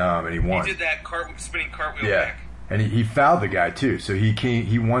 and he won. He did that spinning cartwheel Yeah, back. and he fouled the guy too, so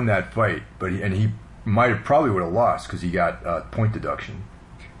he won that fight, but he probably would have lost because he got point deduction.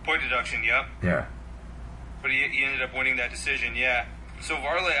 Point deduction, yep. Yeah. But he ended up winning that decision, yeah. So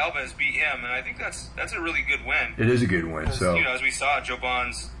Varley Alves beat him, and I think that's a really good win. It is a good win. So as we saw,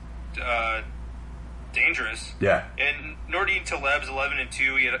 Jouban's dangerous. Yeah. And Nordine Taleb's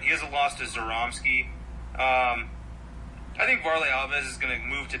 11-2. He has a loss to Zaromsky. I think Varley Alves is going to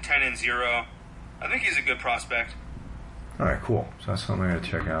move to 10-0. I think he's a good prospect. All right, cool. So that's something I got to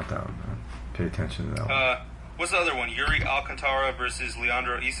check out. That one. Pay attention to that one. What's the other one? Yuri Alcantara versus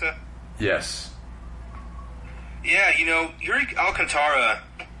Leandro Issa? Yes. Yeah, Yuri Alcantara,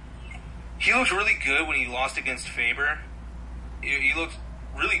 he looked really good when he lost against Faber. He looked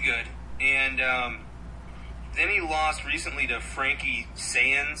really good. And then he lost recently to Frankie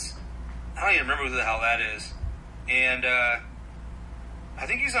Saenz. I don't even remember who the hell that is. And I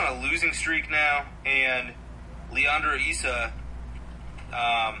think he's on a losing streak now. And Leandro Issa,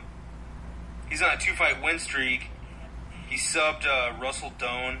 he's on a 2-fight win streak. He subbed Russell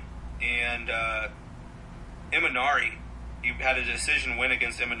Doan and Imanari. He had a decision win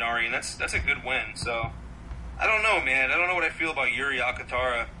against Imanari, and that's a good win. So I don't know, man. I don't know what I feel about Yuri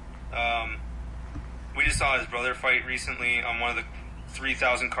Alcantara. We just saw his brother fight recently on one of the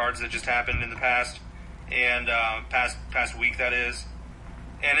 3,000 cards that just happened in the past, and past week that is.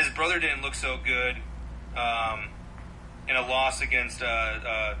 And his brother didn't look so good in a loss against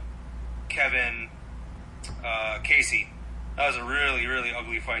Kevin Casey. That was a really, really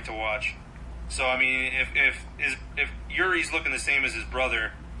ugly fight to watch. So I mean, if Yuri's looking the same as his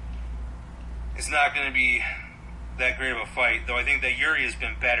brother, it's not going to be that great of a fight, though I think that Yuri has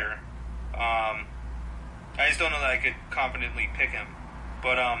been better. I just don't know that I could confidently pick him.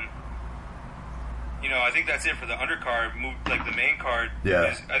 But, I think that's it for the undercard. Like the main card,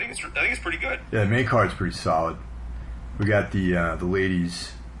 yeah. I think it's pretty good. Yeah, the main card's pretty solid. We got the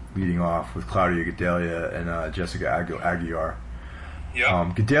ladies leading off with Claudia Gadelha and Jessica Aguilar.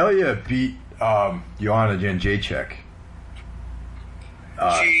 Yeah. Gadelha beat Joanna Jędrzejczyk.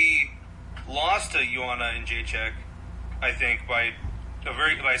 She lost to Joanna Jędrzejczyk, I think, by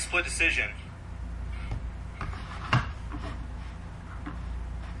a split decision.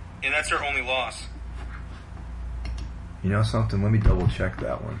 And that's her only loss. You know something? Let me double check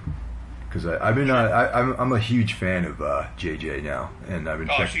that one, because I'm a huge fan of JJ now, and I've been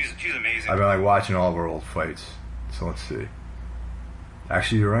she's amazing. I've been watching all of her old fights. So let's see.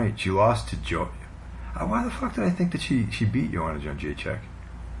 Actually, you're right. She lost to Jo. Why the fuck did I think that she beat Joanna Jędrzejczyk?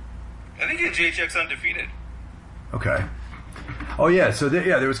 I think Jędrzejczyk's undefeated. Okay. Oh yeah. So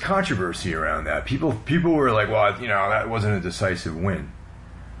there was controversy around that. People were like, well, that wasn't a decisive win.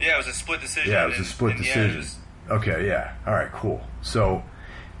 Yeah, it was a split decision. Yeah, it was a split decision. Okay, yeah. All right, cool. So,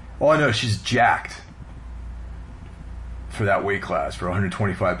 all I know is she's jacked for that weight class, for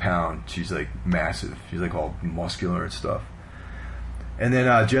 125 pounds. She's massive. She's all muscular and stuff. And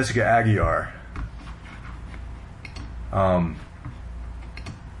then Jessica Aguilar.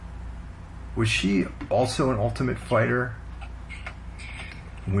 Was she also an Ultimate Fighter?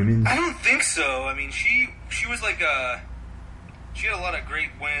 Women's? I don't think so. I mean, she was she had a lot of great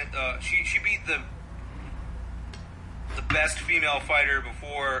wins. She beat the best female fighter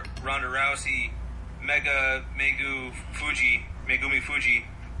before Ronda Rousey, Megumi Fuji.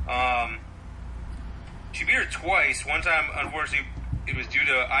 She beat her twice. One time, unfortunately, it was due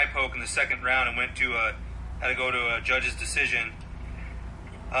to eye poke in the second round and had to go to a judge's decision.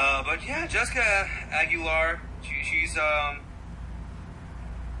 But yeah, Jessica Aguilar, she's a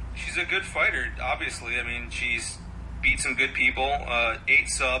good fighter. Obviously, I mean, she's beat some good people. 8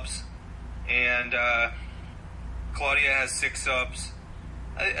 subs, and Claudia has 6 subs.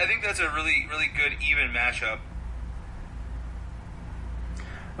 I think that's a really, really good even matchup.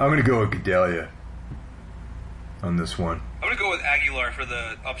 I'm going to go with Gadelha on this one. I'm going to go with Aguilar for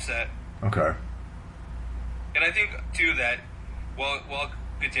the upset. Okay. And I think, too, that while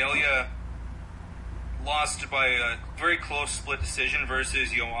Gadelha lost by a very close split decision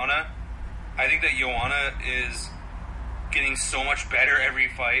versus Joanna, I think that Joanna is getting so much better every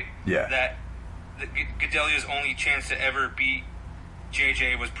fight that Gadelha's only chance to ever beat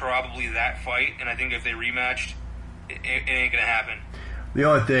JJ was probably that fight, and I think if they rematched, it ain't going to happen. The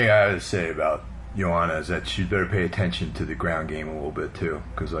only thing I have to say about Joanna is that she'd better pay attention to the ground game a little bit too,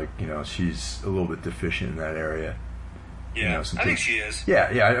 because she's a little bit deficient in that area. Yeah, I think she is. Yeah.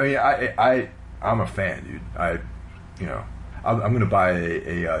 I mean, I'm a fan, dude. I'm going to buy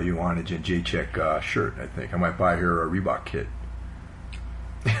a Joanna Jędrzejczyk shirt. I think I might buy her a Reebok kit.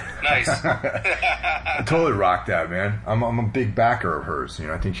 Nice. I totally rock that, man. I'm a big backer of hers.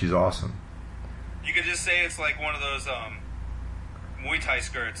 I think she's awesome. You could just say it's like one of those Muay Thai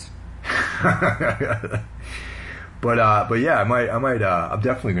skirts. But yeah, I'm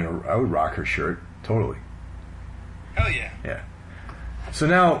definitely I would rock her shirt. Totally. Hell yeah. Yeah. So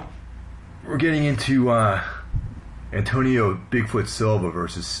now we're getting into Antonio Bigfoot Silva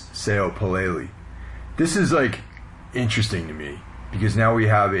versus Seo Paleli. This is interesting to me because now we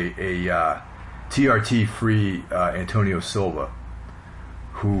have a TRT free Antonio Silva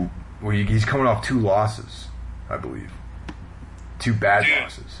he's coming off 2 losses, I believe. 2 bad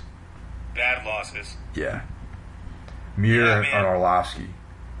losses. Bad losses. Yeah. Mir and Arlovsky.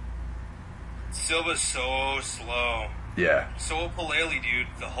 Silva's so slow. Yeah. So Paleli, dude,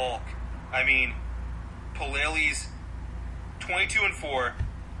 the Hulk. I mean, Paleli's 22-4,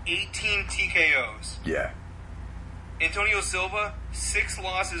 18 TKOs. Yeah. Antonio Silva, 6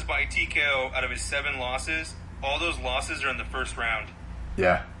 losses by TKO out of his 7 losses. All those losses are in the first round.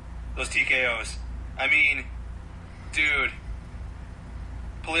 Yeah. Those TKOs. I mean, dude,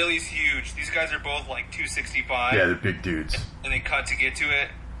 Paleli's huge. These guys are both 265. Yeah, they're big dudes. And they cut to get to it.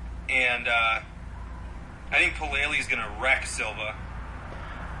 And I think Paleli's going to wreck Silva.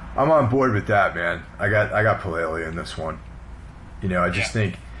 I'm on board with that, man. I got Paleli in this one. I just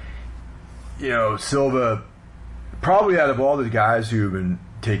think, Silva, probably out of all the guys who have been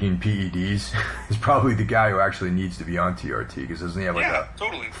taking PEDs, is probably the guy who actually needs to be on TRT, because doesn't he have a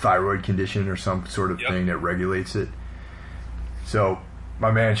thyroid condition or some sort of thing that regulates it? So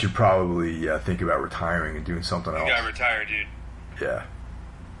my man should probably think about retiring and doing something else. He got retired, dude. Yeah.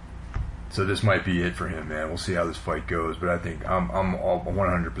 So this might be it for him, man. We'll see how this fight goes, but I think I'm all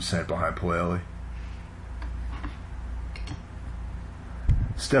 100% behind Paleli.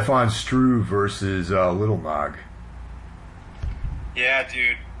 Stefan Struve versus Little Nog. Yeah,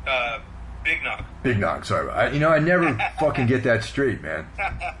 dude. Big Nog. Big Nog, sorry. I never fucking get that straight, man.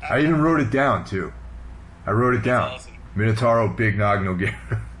 I even wrote it down, too. I wrote it down. Awesome. Minotauro, Big Nog, Nogueira.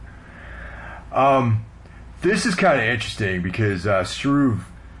 This is kind of interesting because Struve,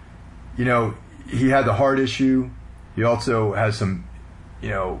 he had the heart issue. He also has some, he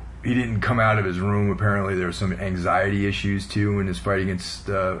didn't come out of his room. Apparently, there were some anxiety issues too in his fight against,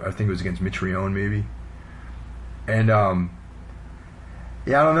 I think it was against Mitrione, maybe. And I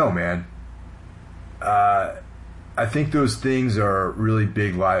don't know, man. I think those things are really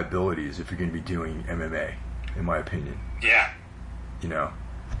big liabilities if you're going to be doing MMA, in my opinion. Yeah.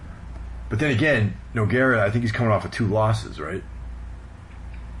 But then again, Nogueira, I think he's coming off of 2 losses, right?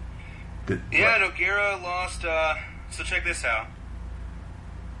 Nogueira lost. So check this out.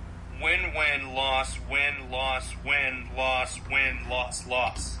 Win, loss, win, loss, win, loss, win,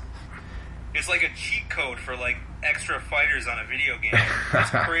 loss. It's like a cheat code for like extra fighters on a video game. It's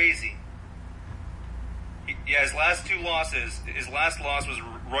crazy. His last 2 losses. His last loss was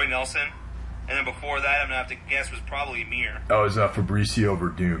Roy Nelson, and then before that, I'm gonna have to guess was probably Mir. Oh, it was Fabricio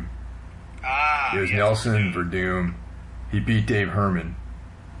Verdum. It was Nelson Verdum. He beat Dave Herman.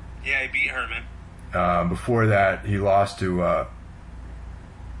 Yeah, he beat Herman. Before that, he lost to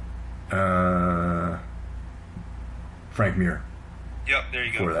Frank Mir. Yep, there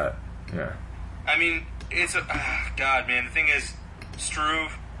you go. Before that, yeah. I mean, it's a God, man. The thing is,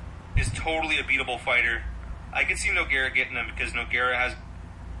 Struve is totally a beatable fighter. I could see Nogueira getting him because Nogueira has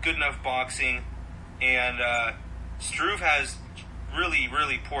good enough boxing, and Struve has really,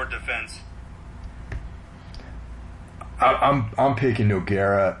 really poor defense. I'm picking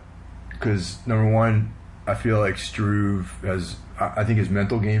Nogueira because number one, I feel like Struve has. I think his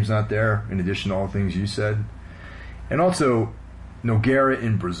mental game's not there. In addition to all the things you said, and also Nogueira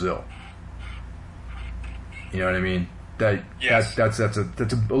in Brazil. You know what I mean? Yes. That's a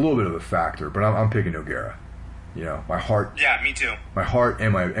little bit of a factor, but I'm picking Nogueira. My heart. Yeah, me too. My heart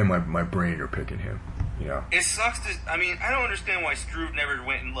and my brain are picking him. It sucks. I don't understand why Struve never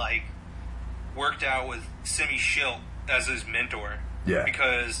went and worked out with Simi Schilt as his mentor. Yeah.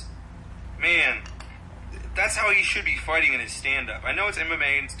 Because, man, that's how he should be fighting in his stand-up. I know it's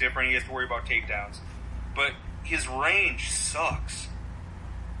MMA and it's different. He has to worry about takedowns, but his range sucks.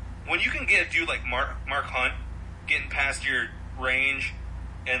 When you can get a dude like Mark Hunt getting past your range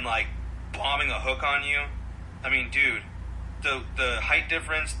and bombing a hook on you, I mean, dude, the height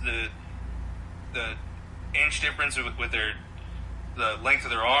difference, the inch difference with the length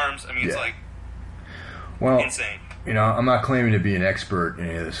of their arms, I mean, it's insane. I'm not claiming to be an expert in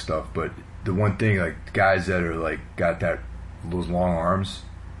any of this stuff, but the one thing, guys that are got those long arms,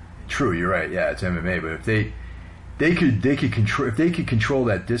 true, you're right, yeah, it's MMA, but if they could control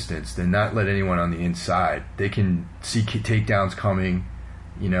that distance, then not let anyone on the inside. They can see takedowns coming.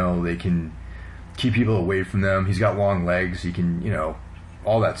 They can keep people away from them. He's got long legs. He can,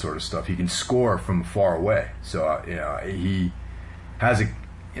 all that sort of stuff. He can score from far away. So he has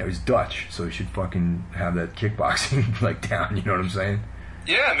he's Dutch, so he should fucking have that kickboxing down. You know what I'm saying?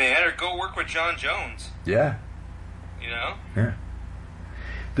 Yeah, man. Or go work with John Jones. Yeah. Yeah.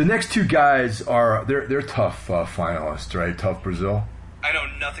 The next 2 guys they're tough finalists, right? Tough Brazil. I know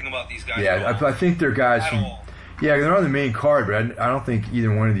nothing about these guys. Yeah, I think they're guys at from. All. Yeah, they're on the main card, but I don't think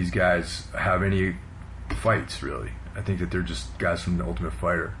either one of these guys have any fights really. I think that they're just guys from the Ultimate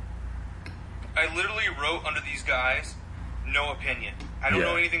Fighter. I literally wrote under these guys, no opinion. I don't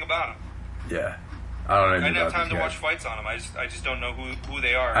know anything about them. Yeah. I didn't have time to watch fights on them. I just don't know who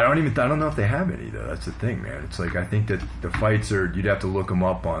they are. I don't know if they have any though. That's the thing, man. It's I think that the fights you'd have to look them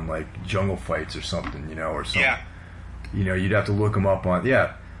up on Jungle Fights or something, or something. Yeah. You'd have to look them up on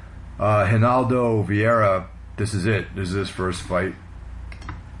Ronaldo Vieira. This is it. This is his first fight.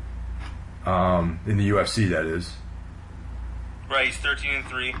 In the UFC, that is. Right, he's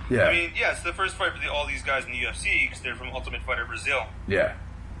 13-3. Yeah. I mean, it's the first fight for all these guys in the UFC because they're from Ultimate Fighter Brazil. Yeah.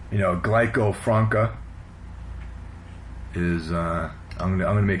 Gleico Franca is. I'm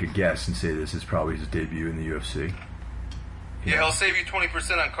gonna make a guess and say this is probably his debut in the UFC. Yeah, he'll save you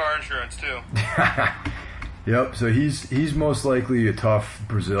 20% on car insurance too. Yep. So he's most likely a tough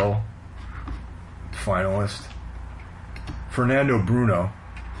Brazil finalist. Fernando Bruno.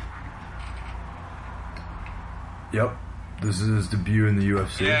 Yep. This is his debut in the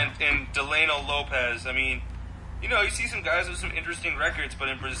UFC. Yeah, and Delano Lopez. I mean, you see some guys with some interesting records, but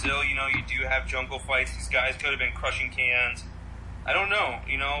in Brazil, you do have jungle fights. These guys could have been crushing cans. I don't know.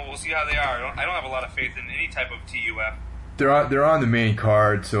 We'll see how they are. I don't have a lot of faith in any type of TUF. They're on the main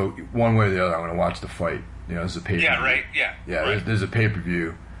card, so one way or the other, I'm going to watch the fight. You know, this is a pay-per-view. Yeah, right. Yeah. Yeah, right. there's a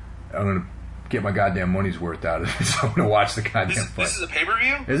pay-per-view. I'm gonna get my goddamn money's worth out of this. I'm gonna watch the goddamn fight. This is a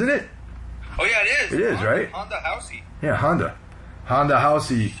pay-per-view? Isn't it? Oh yeah, it is. It is, right? Honda Housey. Yeah, Honda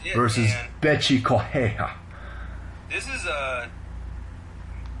Housey versus man. Betchy Correia. This is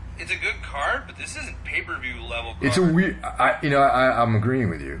it's a good card, but this isn't pay-per-view level card. It's a weird. I'm agreeing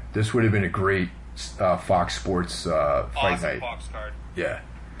with you. This would have been a great Fox Sports fight night. Fox card. Yeah,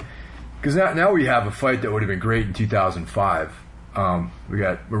 because now we have a fight that would have been great in 2005. We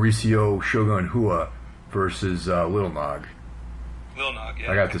got Mauricio Shogun Hua versus Lil Nog. Lil Nog,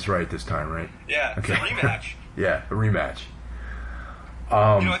 yeah. I got this right this time, right? Yeah, Okay. it's a rematch. Yeah, a rematch.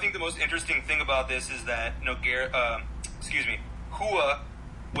 I think the most interesting thing about this is that Hua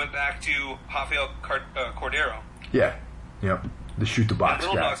went back to Rafael Cordero. Yeah, yep. The shoot the box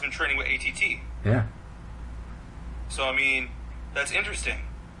And Lil guy. Nog's been training with ATT. Yeah. So, I mean, that's interesting.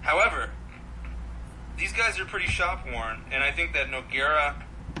 However, these guys are pretty shop-worn, and I think that Nogueira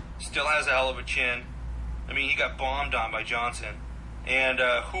still has a hell of a chin. I mean, he got bombed on by Johnson. And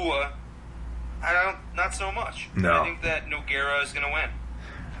Hua, not so much. No. I think that Nogueira is going to win.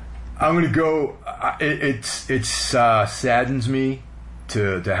 I'm gonna go. It saddens me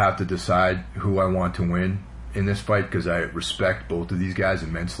to have to decide who I want to win in this fight because I respect both of these guys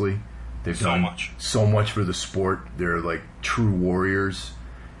immensely. They've done so much for the sport. They're like true warriors,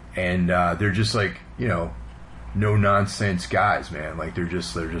 and they're just like no nonsense guys, man. Like they're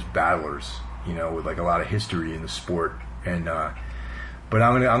just battlers, with like a lot of history in the sport. And but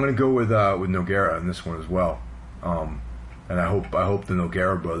I'm gonna go with Nogueira in this one as well. And I hope the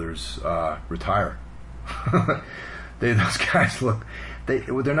Nogueira brothers retire. Those guys look.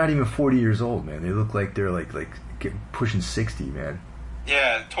 They're not even 40 years old, man. They look like they're like pushing 60, man.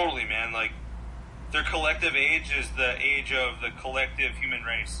 Yeah, totally, man. Like their collective age is the age of the collective human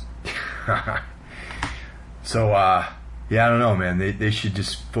race. So yeah, I don't know, man. They should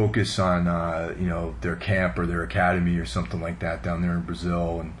just focus on their camp or their academy or something like that down there in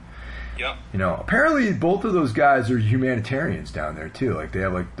Brazil. And yep. Apparently both of those guys are humanitarians down there too. Like they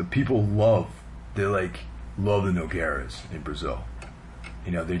have the people love the Nogueiras in Brazil.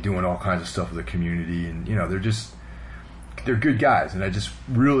 They're doing all kinds of stuff with the community, and they're good guys. And I just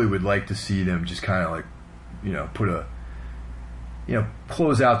really would like to see them just kind of put a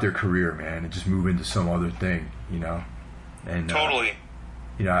close out their career, man, and just move into some other thing, And totally.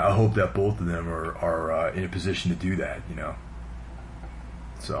 I hope that both of them are in a position to do that,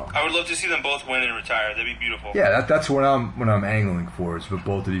 So I would love to see them both win and retire. That'd be beautiful. Yeah, that's what I'm angling for, is for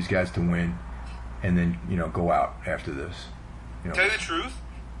both of these guys to win, and then go out after this. Tell you the truth,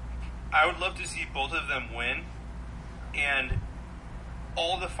 I would love to see both of them win, and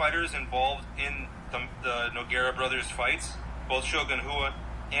all the fighters involved in the Nogueira brothers fights, both Shogun Hua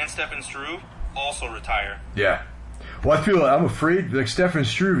and Stefan Struve, also retire. Yeah. Well, I'm afraid Stefan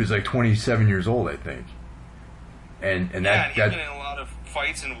Struve is 27 years old, I think. And he's been in a lot of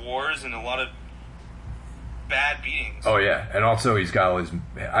fights and wars and a lot of bad beatings. Oh yeah, and also he's got all his.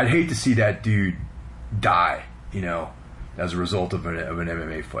 I'd hate to see that dude die, as a result of an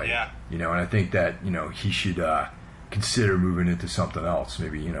MMA fight. Yeah. And I think that he should consider moving into something else.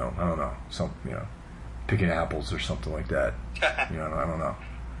 Maybe I don't know, picking apples or something like that. I don't know.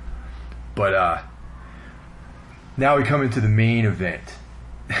 But now we come into the main event.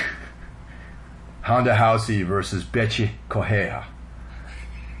 Honda Housey versus Betchy Correia.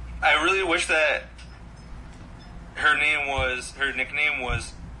 I really wish that her nickname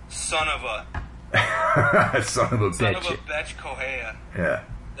was Son of a Son of a Betch Correia. Yeah.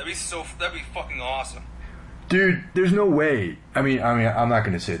 That'd be fucking awesome. Dude, there's no way. I mean, I'm not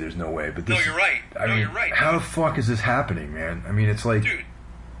going to say there's no way, but this. No, you're right. You're right. How the fuck is this happening, man? I mean, it's like, dude.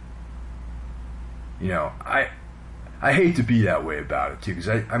 I hate to be that way about it too, because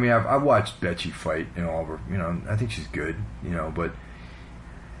I've watched Betchy fight and all of her. I think she's good, but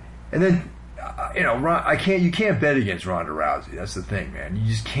and then you can't bet against Ronda Rousey. That's the thing, man. You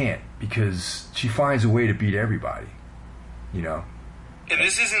just can't, because she finds a way to beat everybody. And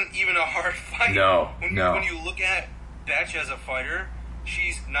this isn't even a hard fight. No. When you look at Betch as a fighter,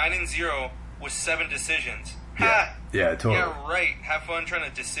 she's 9-0 with 7 decisions. Yeah, totally. Yeah, right. Have fun trying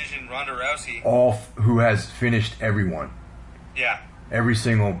to decision Ronda Rousey. Who has finished everyone. Yeah. Every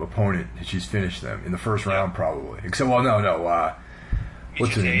single opponent, she's finished them in the first round, probably. Except, no.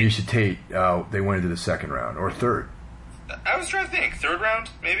 What's her name? Miesha Tate. They went into the second round or third. I was trying to think. Third round,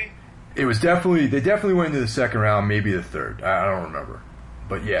 maybe. They definitely went into the second round, maybe the third. I don't remember,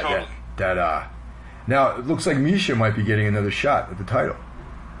 but yeah, totally. Now it looks like Miesha might be getting another shot at the title.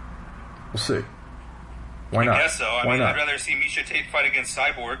 We'll see. Why not? I guess so. I'd rather see Miesha Tate fight against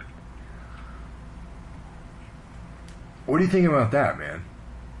Cyborg. What do you think about that, man?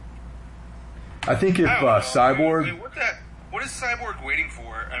 I think if I don't know. Cyborg... I mean, what is Cyborg waiting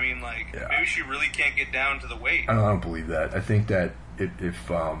for? I mean, like, maybe she really can't get down to the weight. I don't believe that. I think that if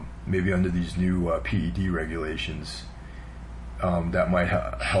maybe under these new PED regulations, that might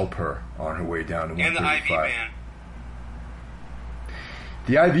help her on her way down to 135. And the IV ban.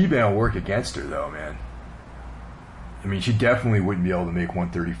 The IV ban will work against her, though, man. I mean, she definitely wouldn't be able to make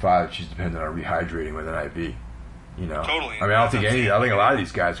 135 if she's dependent on rehydrating with an IV. You know? Totally. I mean, I think a lot of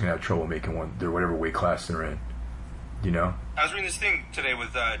these guys are going to have trouble making whatever weight class they're in. You know? I was reading this thing today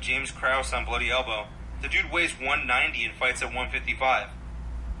with James Krause on Bloody Elbow. The dude weighs 190 and fights at 155.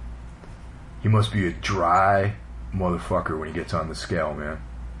 He must be a dry motherfucker when he gets on the scale, man.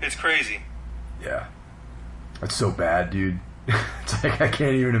 It's crazy. Yeah. That's so bad, dude. It's like I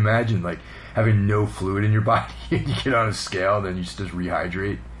can't even imagine like having no fluid in your body and you get on a scale and then you just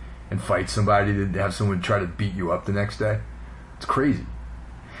rehydrate and fight somebody to have someone try to beat you up the next day. It's crazy.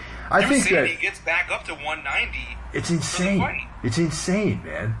 I think that he gets back up to 190. It's insane. It's insane,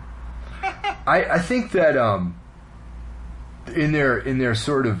 man. I think that in their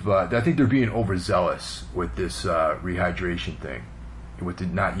sort of I think they're being overzealous with this rehydration thing, with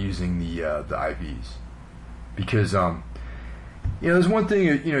not using the IVs, because there's one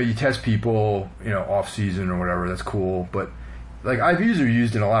thing, you test people off season or whatever, that's cool, but like IVs are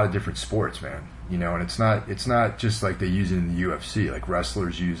used in a lot of different sports, man. And it's not just like they use it in the UFC, like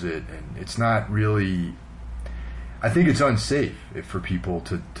wrestlers use it, and it's not really. I think it's unsafe for people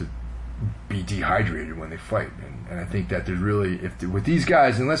to be dehydrated when they fight, and I think that there's really, with these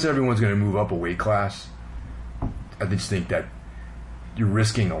guys, unless everyone's going to move up a weight class, I just think that you're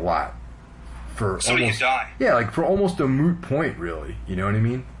risking a lot for somebody could die. Yeah, like for almost a moot point, really. You know what I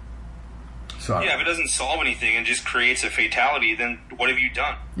mean? So yeah, if it doesn't solve anything and just creates a fatality, then what have you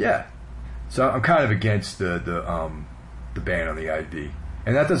done? Yeah. So I'm kind of against the ban on the IV,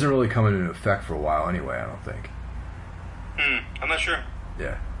 and that doesn't really come into effect for a while anyway. I don't think. I'm not sure.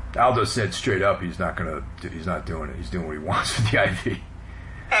 Yeah, Aldo said straight up he's not doing it. He's doing what he wants with the IV.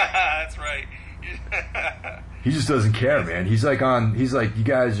 That's right. He just doesn't care, man. He's like, you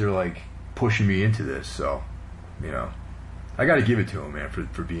guys are like pushing me into this, so I got to give it to him, man,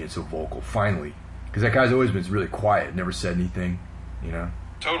 for being so vocal. Finally, because that guy's always been really quiet, never said anything.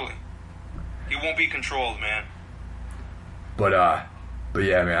 Totally. He won't be controlled, man. But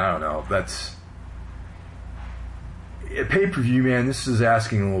yeah, man, I don't know. That's a pay-per-view, man. This is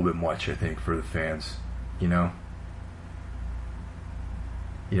asking a little bit much, I think, for the fans. A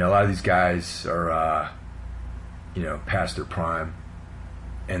lot of these guys are, past their prime.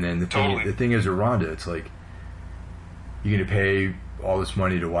 And then the thing is with Ronda, it's like you're gonna pay all this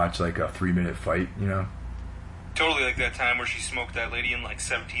money to watch like a 3-minute fight, Totally, like that time where she smoked that lady in like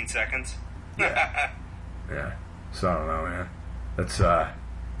 17 seconds. Yeah. Yeah. So I don't know, man. That's I'll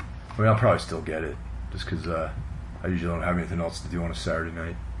probably still get it just because I usually don't have anything else to do on a Saturday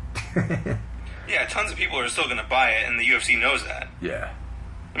night. Yeah, tons of people are still gonna buy it, and the UFC knows that. Yeah.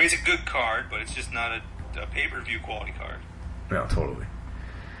 I mean, it's a good card, but it's just not a pay-per-view quality card. No, totally.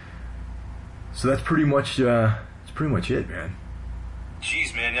 So that's pretty much it, man.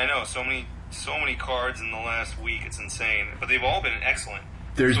 Jeez, man, I know so many cards in the last week. It's insane, but they've all been excellent.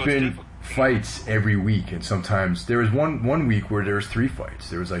 There's been fights every week, and sometimes there was one week where there was 3 fights.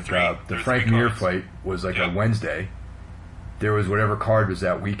 There was like the Frank Mir fight was like a Wednesday. There was whatever card was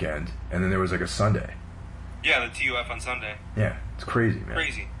that weekend, and then there was like a Sunday. Yeah, the TUF on Sunday. Yeah, it's crazy, man.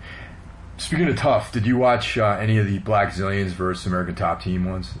 Crazy. Speaking of tough, did you watch any of the Black Zillions versus American Top Team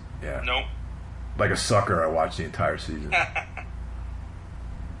ones? Yeah. Nope. Like a sucker, I watched the entire season. I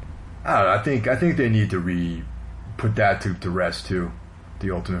don't know. I think they need to put that to rest too.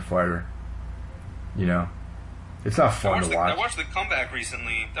 The Ultimate Fighter. It's not fun to watch. I watched the comeback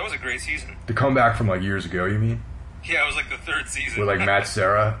recently. That was a great season. The comeback from like years ago, you mean? Yeah, it was like the 3rd season. With like Matt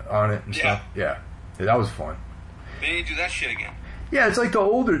Serra on it and stuff. Yeah, that was fun. They need to do that shit again. Yeah, it's like the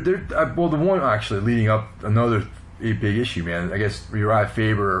older. The one actually leading up, another big issue, man. I guess Uriah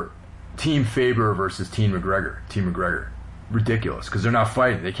Faber, Team Faber versus Team McGregor. Ridiculous, because they're not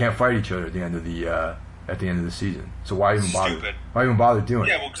fighting. They can't fight each other at the end of the season. So why even bother? Stupid. Why even bother doing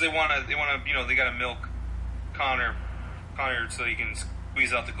it? Yeah, well, because they want to. They got to milk Connor so he can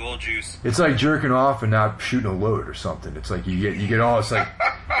squeeze out the gold juice. It's like jerking off and not shooting a load or something. It's like you get all this like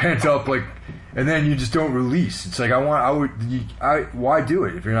pent up like, and then you just don't release. It's like why do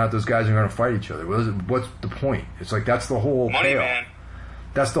it if you're not those guys who are going to fight each other? What's the point? It's like that's the whole money, payoff. Man.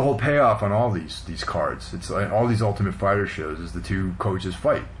 That's the whole payoff on all these cards. It's like all these Ultimate Fighter shows is the 2 coaches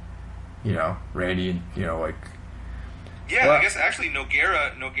fight. Randy and like. Yeah, well, I guess actually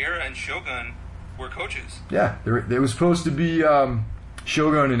Nogueira and Shogun were coaches. Yeah, there was supposed to be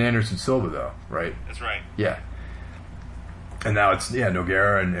Shogun and Anderson Silva, though, right? That's right. Yeah. And now it's,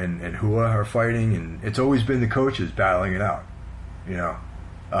 Nogueira and Hua are fighting, and it's always been the coaches battling it out. You know,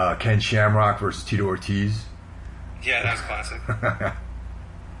 Ken Shamrock versus Tito Ortiz. Yeah, that's classic.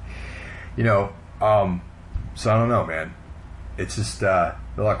 So I don't know, man. It's just a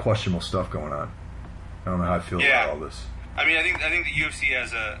lot of questionable stuff going on. I don't know how I feel about all this. I mean, I think the UFC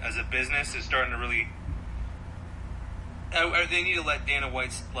as a business is starting to really. They need to let Dana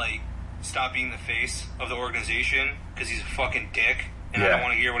White stop being the face of the organization because he's a fucking dick, and I don't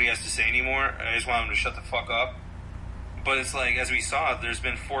want to hear what he has to say anymore. I just want him to shut the fuck up. But it's like, as we saw, there's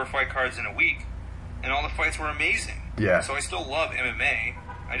been 4 fight cards in a week, and all the fights were amazing. Yeah. So I still love MMA.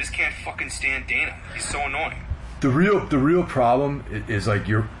 I just can't fucking stand Dana. He's so annoying. The real problem is like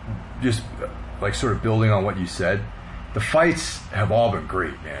you're just like sort of building on what you said. The fights have all been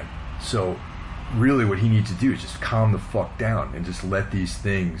great, man. So really what he needs to do is just calm the fuck down and just let these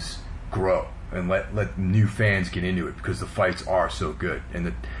things grow and let new fans get into it because the fights are so good and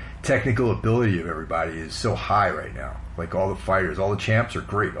the technical ability of everybody is so high right now. Like all the fighters, all the champs are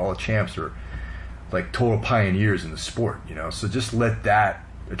great. All the champs are like total pioneers in the sport, So just let that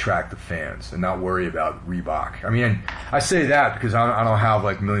attract the fans and not worry about Reebok. I mean, I say that because I don't have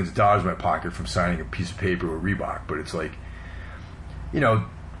like millions of dollars in my pocket from signing a piece of paper with Reebok, but it's like, I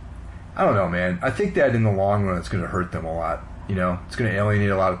don't know, man. I think that in the long run, it's going to hurt them a lot. It's going to alienate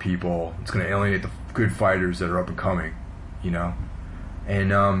a lot of people. It's going to alienate the good fighters that are up and coming,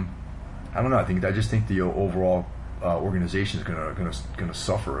 And I don't know. I just think the overall organization is going to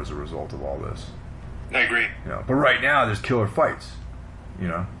suffer as a result of all this. I agree. But right now, there's killer fights.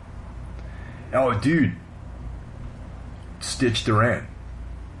 Oh, dude, Stitch Duran.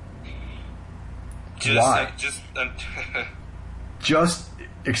 Why? Just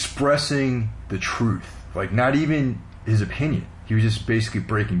expressing the truth, like not even his opinion. He was just basically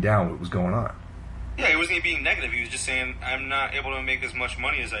breaking down what was going on. Yeah, he wasn't even being negative. He was just saying, "I'm not able to make as much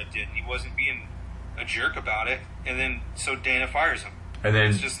money as I did." He wasn't being a jerk about it, and then so Dana fires him. And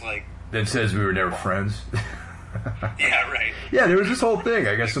then it's just like then says we were never friends. Yeah, right. Yeah, there was this whole thing.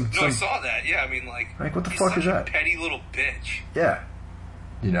 I guess I saw that. Yeah, I mean, like what the fuck is that? Petty little bitch. Yeah,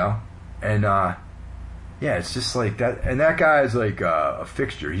 and yeah, it's just like that. And that guy is like a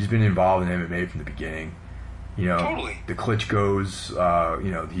fixture. He's been involved in MMA from the beginning. Totally. The Klitschko's,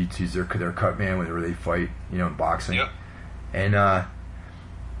 he's their cut man whenever they fight. In boxing. Yep. And I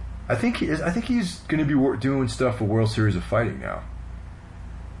think he's going to be doing stuff for World Series of Fighting now.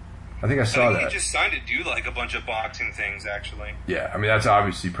 I think I saw that. He just signed to do like a bunch of boxing things, actually. Yeah, I mean that's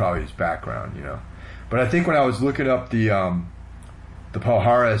obviously probably his background, But I think when I was looking up the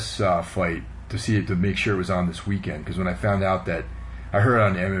Palhares fight to make sure it was on this weekend, because when I found out that I heard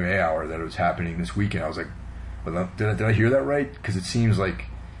on the MMA Hour that it was happening this weekend, I was like, well, did I hear that right? Because it seems like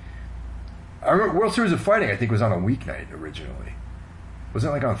I remember World Series of Fighting. I think was on a weeknight originally.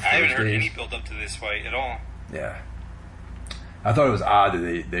 Wasn't it like on Thursdays? I haven't heard any build up to this fight at all. Yeah. I thought it was odd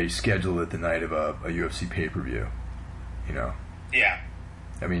that they scheduled it the night of a UFC pay-per-view, Yeah.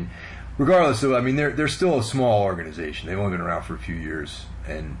 I mean, regardless of, they're still a small organization. They've only been around for a few years,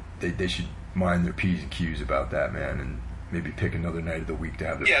 and they should mind their P's and Q's about that, man, and maybe pick another night of the week to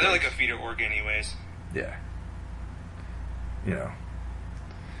have their Yeah, they're fights. like a feeder org anyways. Yeah. Well,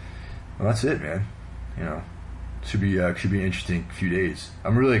 that's it, man. Should be an interesting few days.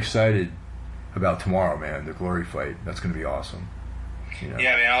 I'm really excited about tomorrow, man. The Glory fight. That's going to be awesome.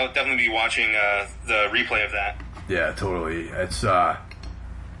 Yeah, man. I'll definitely be watching the replay of that. Yeah, totally. It's I've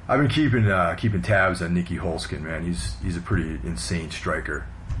been keeping tabs on Nicky Holzkin, man. He's a pretty insane striker,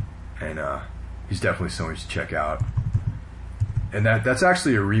 and he's definitely someone to check out. And that's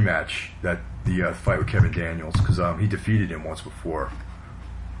actually a rematch, that the fight with Kevin Daniels, because he defeated him once before.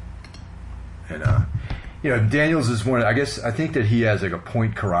 And Daniels is I think that he has like a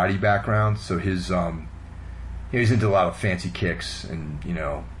point karate background, so his he's into a lot of fancy kicks and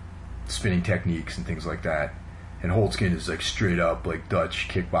spinning techniques and things like that. And Holtzkin is like straight up like Dutch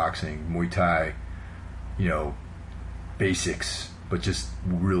kickboxing, Muay Thai, basics, but just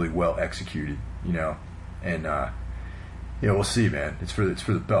really well executed, And we'll see, man. It's for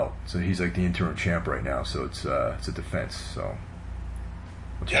the belt. So he's like the interim champ right now. So it's a defense. So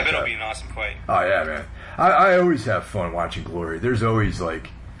I bet it'll be an awesome fight. Oh yeah, man. I always have fun watching Glory. There's always like,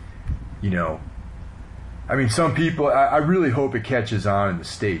 some people. I really hope it catches on in the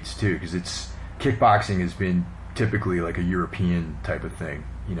States too, because kickboxing has been typically like a European type of thing,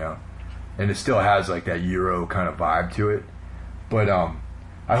 and it still has like that Euro kind of vibe to it. But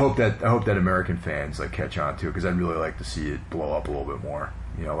I hope that American fans like catch on to it, because I'd really like to see it blow up a little bit more.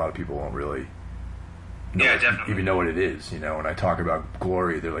 A lot of people don't really definitely. even know what it is. When I talk about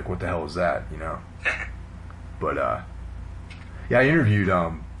Glory, they're like, "What the hell is that?" But I interviewed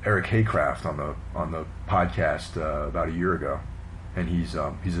Eric Haycraft on the podcast about a year ago, and he's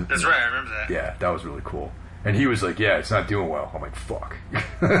That's right, I remember that. Yeah, that was really cool. And he was like, "Yeah, it's not doing well." I'm like, "Fuck,"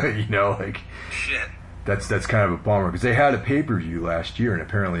 Shit. That's kind of a bummer because they had a pay-per-view last year, and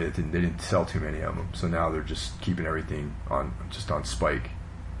apparently they didn't sell too many of them. So now they're just keeping everything on Spike.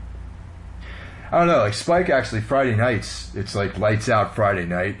 I don't know, like Spike actually Friday nights, it's like lights out Friday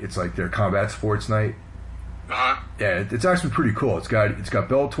night. It's like their combat sports night. Yeah, it's actually pretty cool. It's got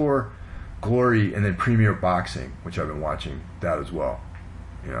Bellator, Glory, and then Premier Boxing, which I've been watching that as well.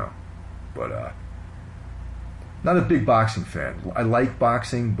 But not a big boxing fan. I like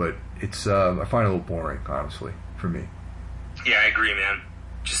boxing, but it's I find it a little boring, honestly, for me. Yeah, I agree, man.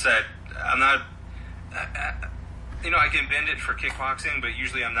 Just that I'm not. I can bend it for kickboxing, but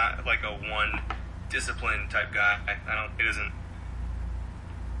usually I'm not like a one discipline type guy. It isn't.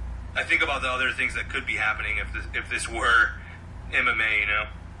 I think about the other things that could be happening if this were MMA,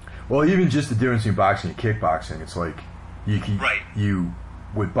 Well, even just the difference between boxing and kickboxing, it's like you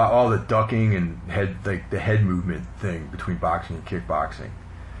with all the ducking and the head movement thing between boxing and kickboxing,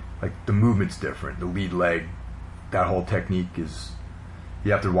 like the movement's different. The lead leg, that whole technique is.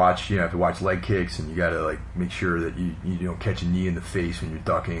 You have to watch leg kicks, and you got to like make sure that you don't catch a knee in the face when you're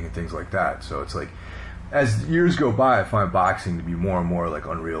ducking and things like that. So it's like, as years go by, I find boxing to be more and more like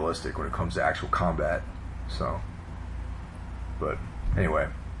unrealistic when it comes to actual combat. So, but anyway,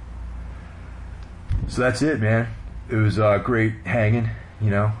 so that's it, man. It was great hanging,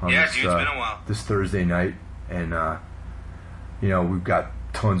 on it's been a while. This Thursday night, and we've got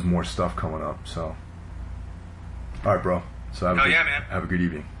tons more stuff coming up. So, all right, bro. So man. Have a good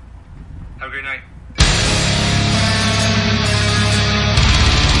evening. Have a great night.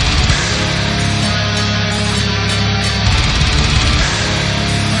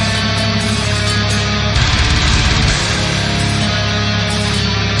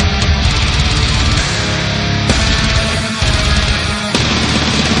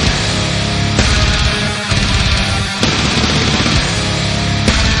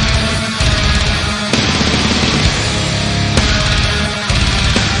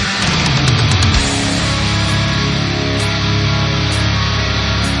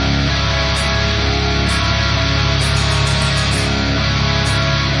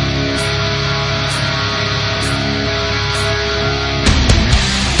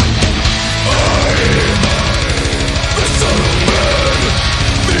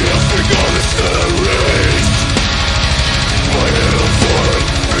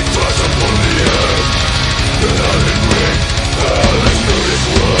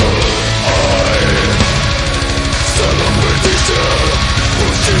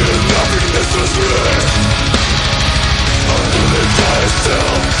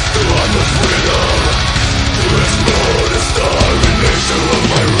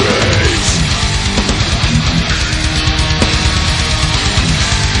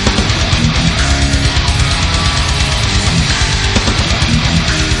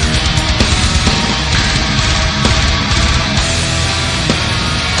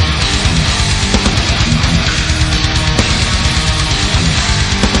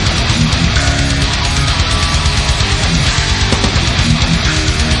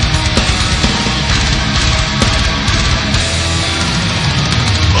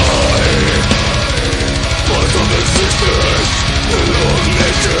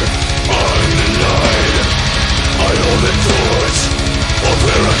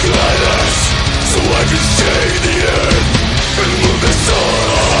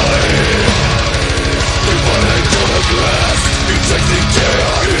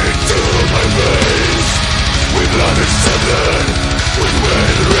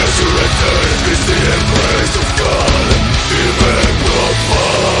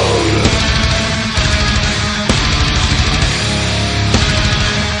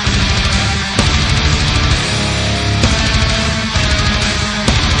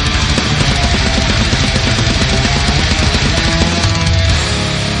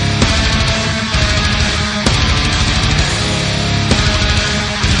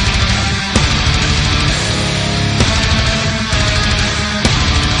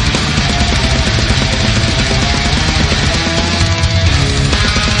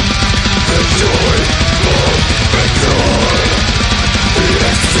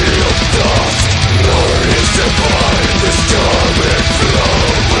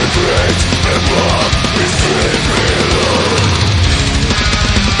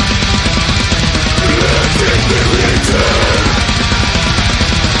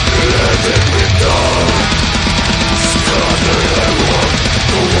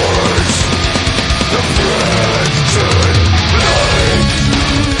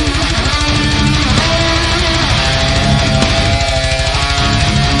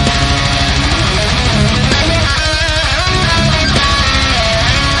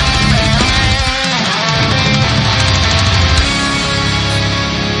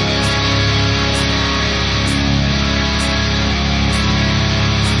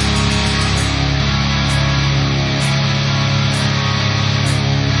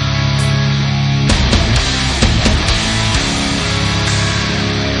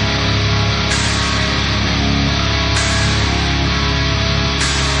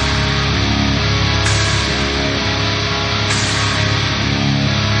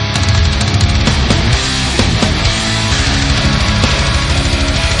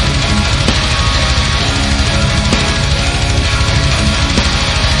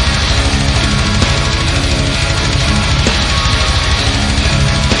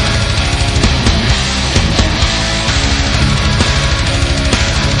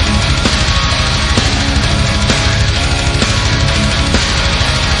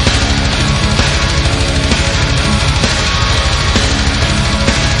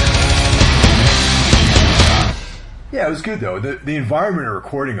 was good though. The environment of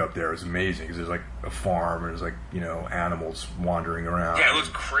recording up there is amazing because there's like a farm and there's like animals wandering around. Yeah, it looks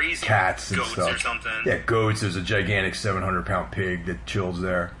crazy. Cats and goats stuff. Or something. Yeah, goats. There's a gigantic 700-pound pig that chills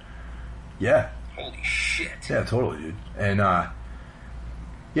there. Yeah. Holy shit. Yeah, totally, dude. And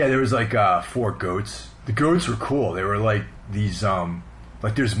there was like 4 goats. The goats were cool. They were like these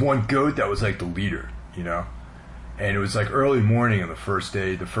like there's one goat that was like the leader, and it was like early morning on the first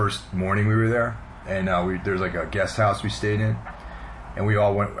morning we were there, and there's like a guest house we stayed in, and we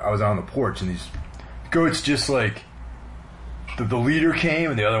all went. I was out on the porch, and these goats just like the leader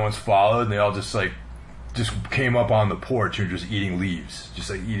came, and the other ones followed, and they all just came up on the porch and were just eating leaves, just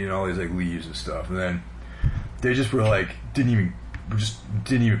like eating all these like leaves and stuff, and then they just were like didn't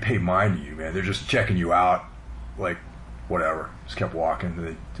even pay mind to you, man. They're just checking you out, like whatever. Just kept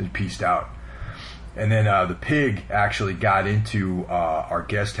walking. They pieced out. And then the pig actually got into our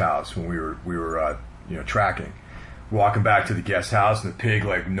guest house when we were tracking, walking back to the guest house, and the pig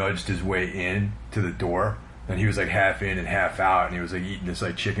like nudged his way in to the door, and he was like half in and half out, and he was like eating this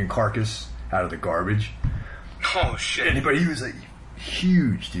like chicken carcass out of the garbage. Oh shit! But he was like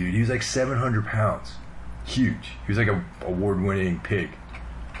huge, dude. He was like 700 pounds, huge. He was like a award-winning pig.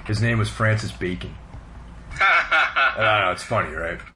 His name was Francis Bacon. I don't know. It's funny, right?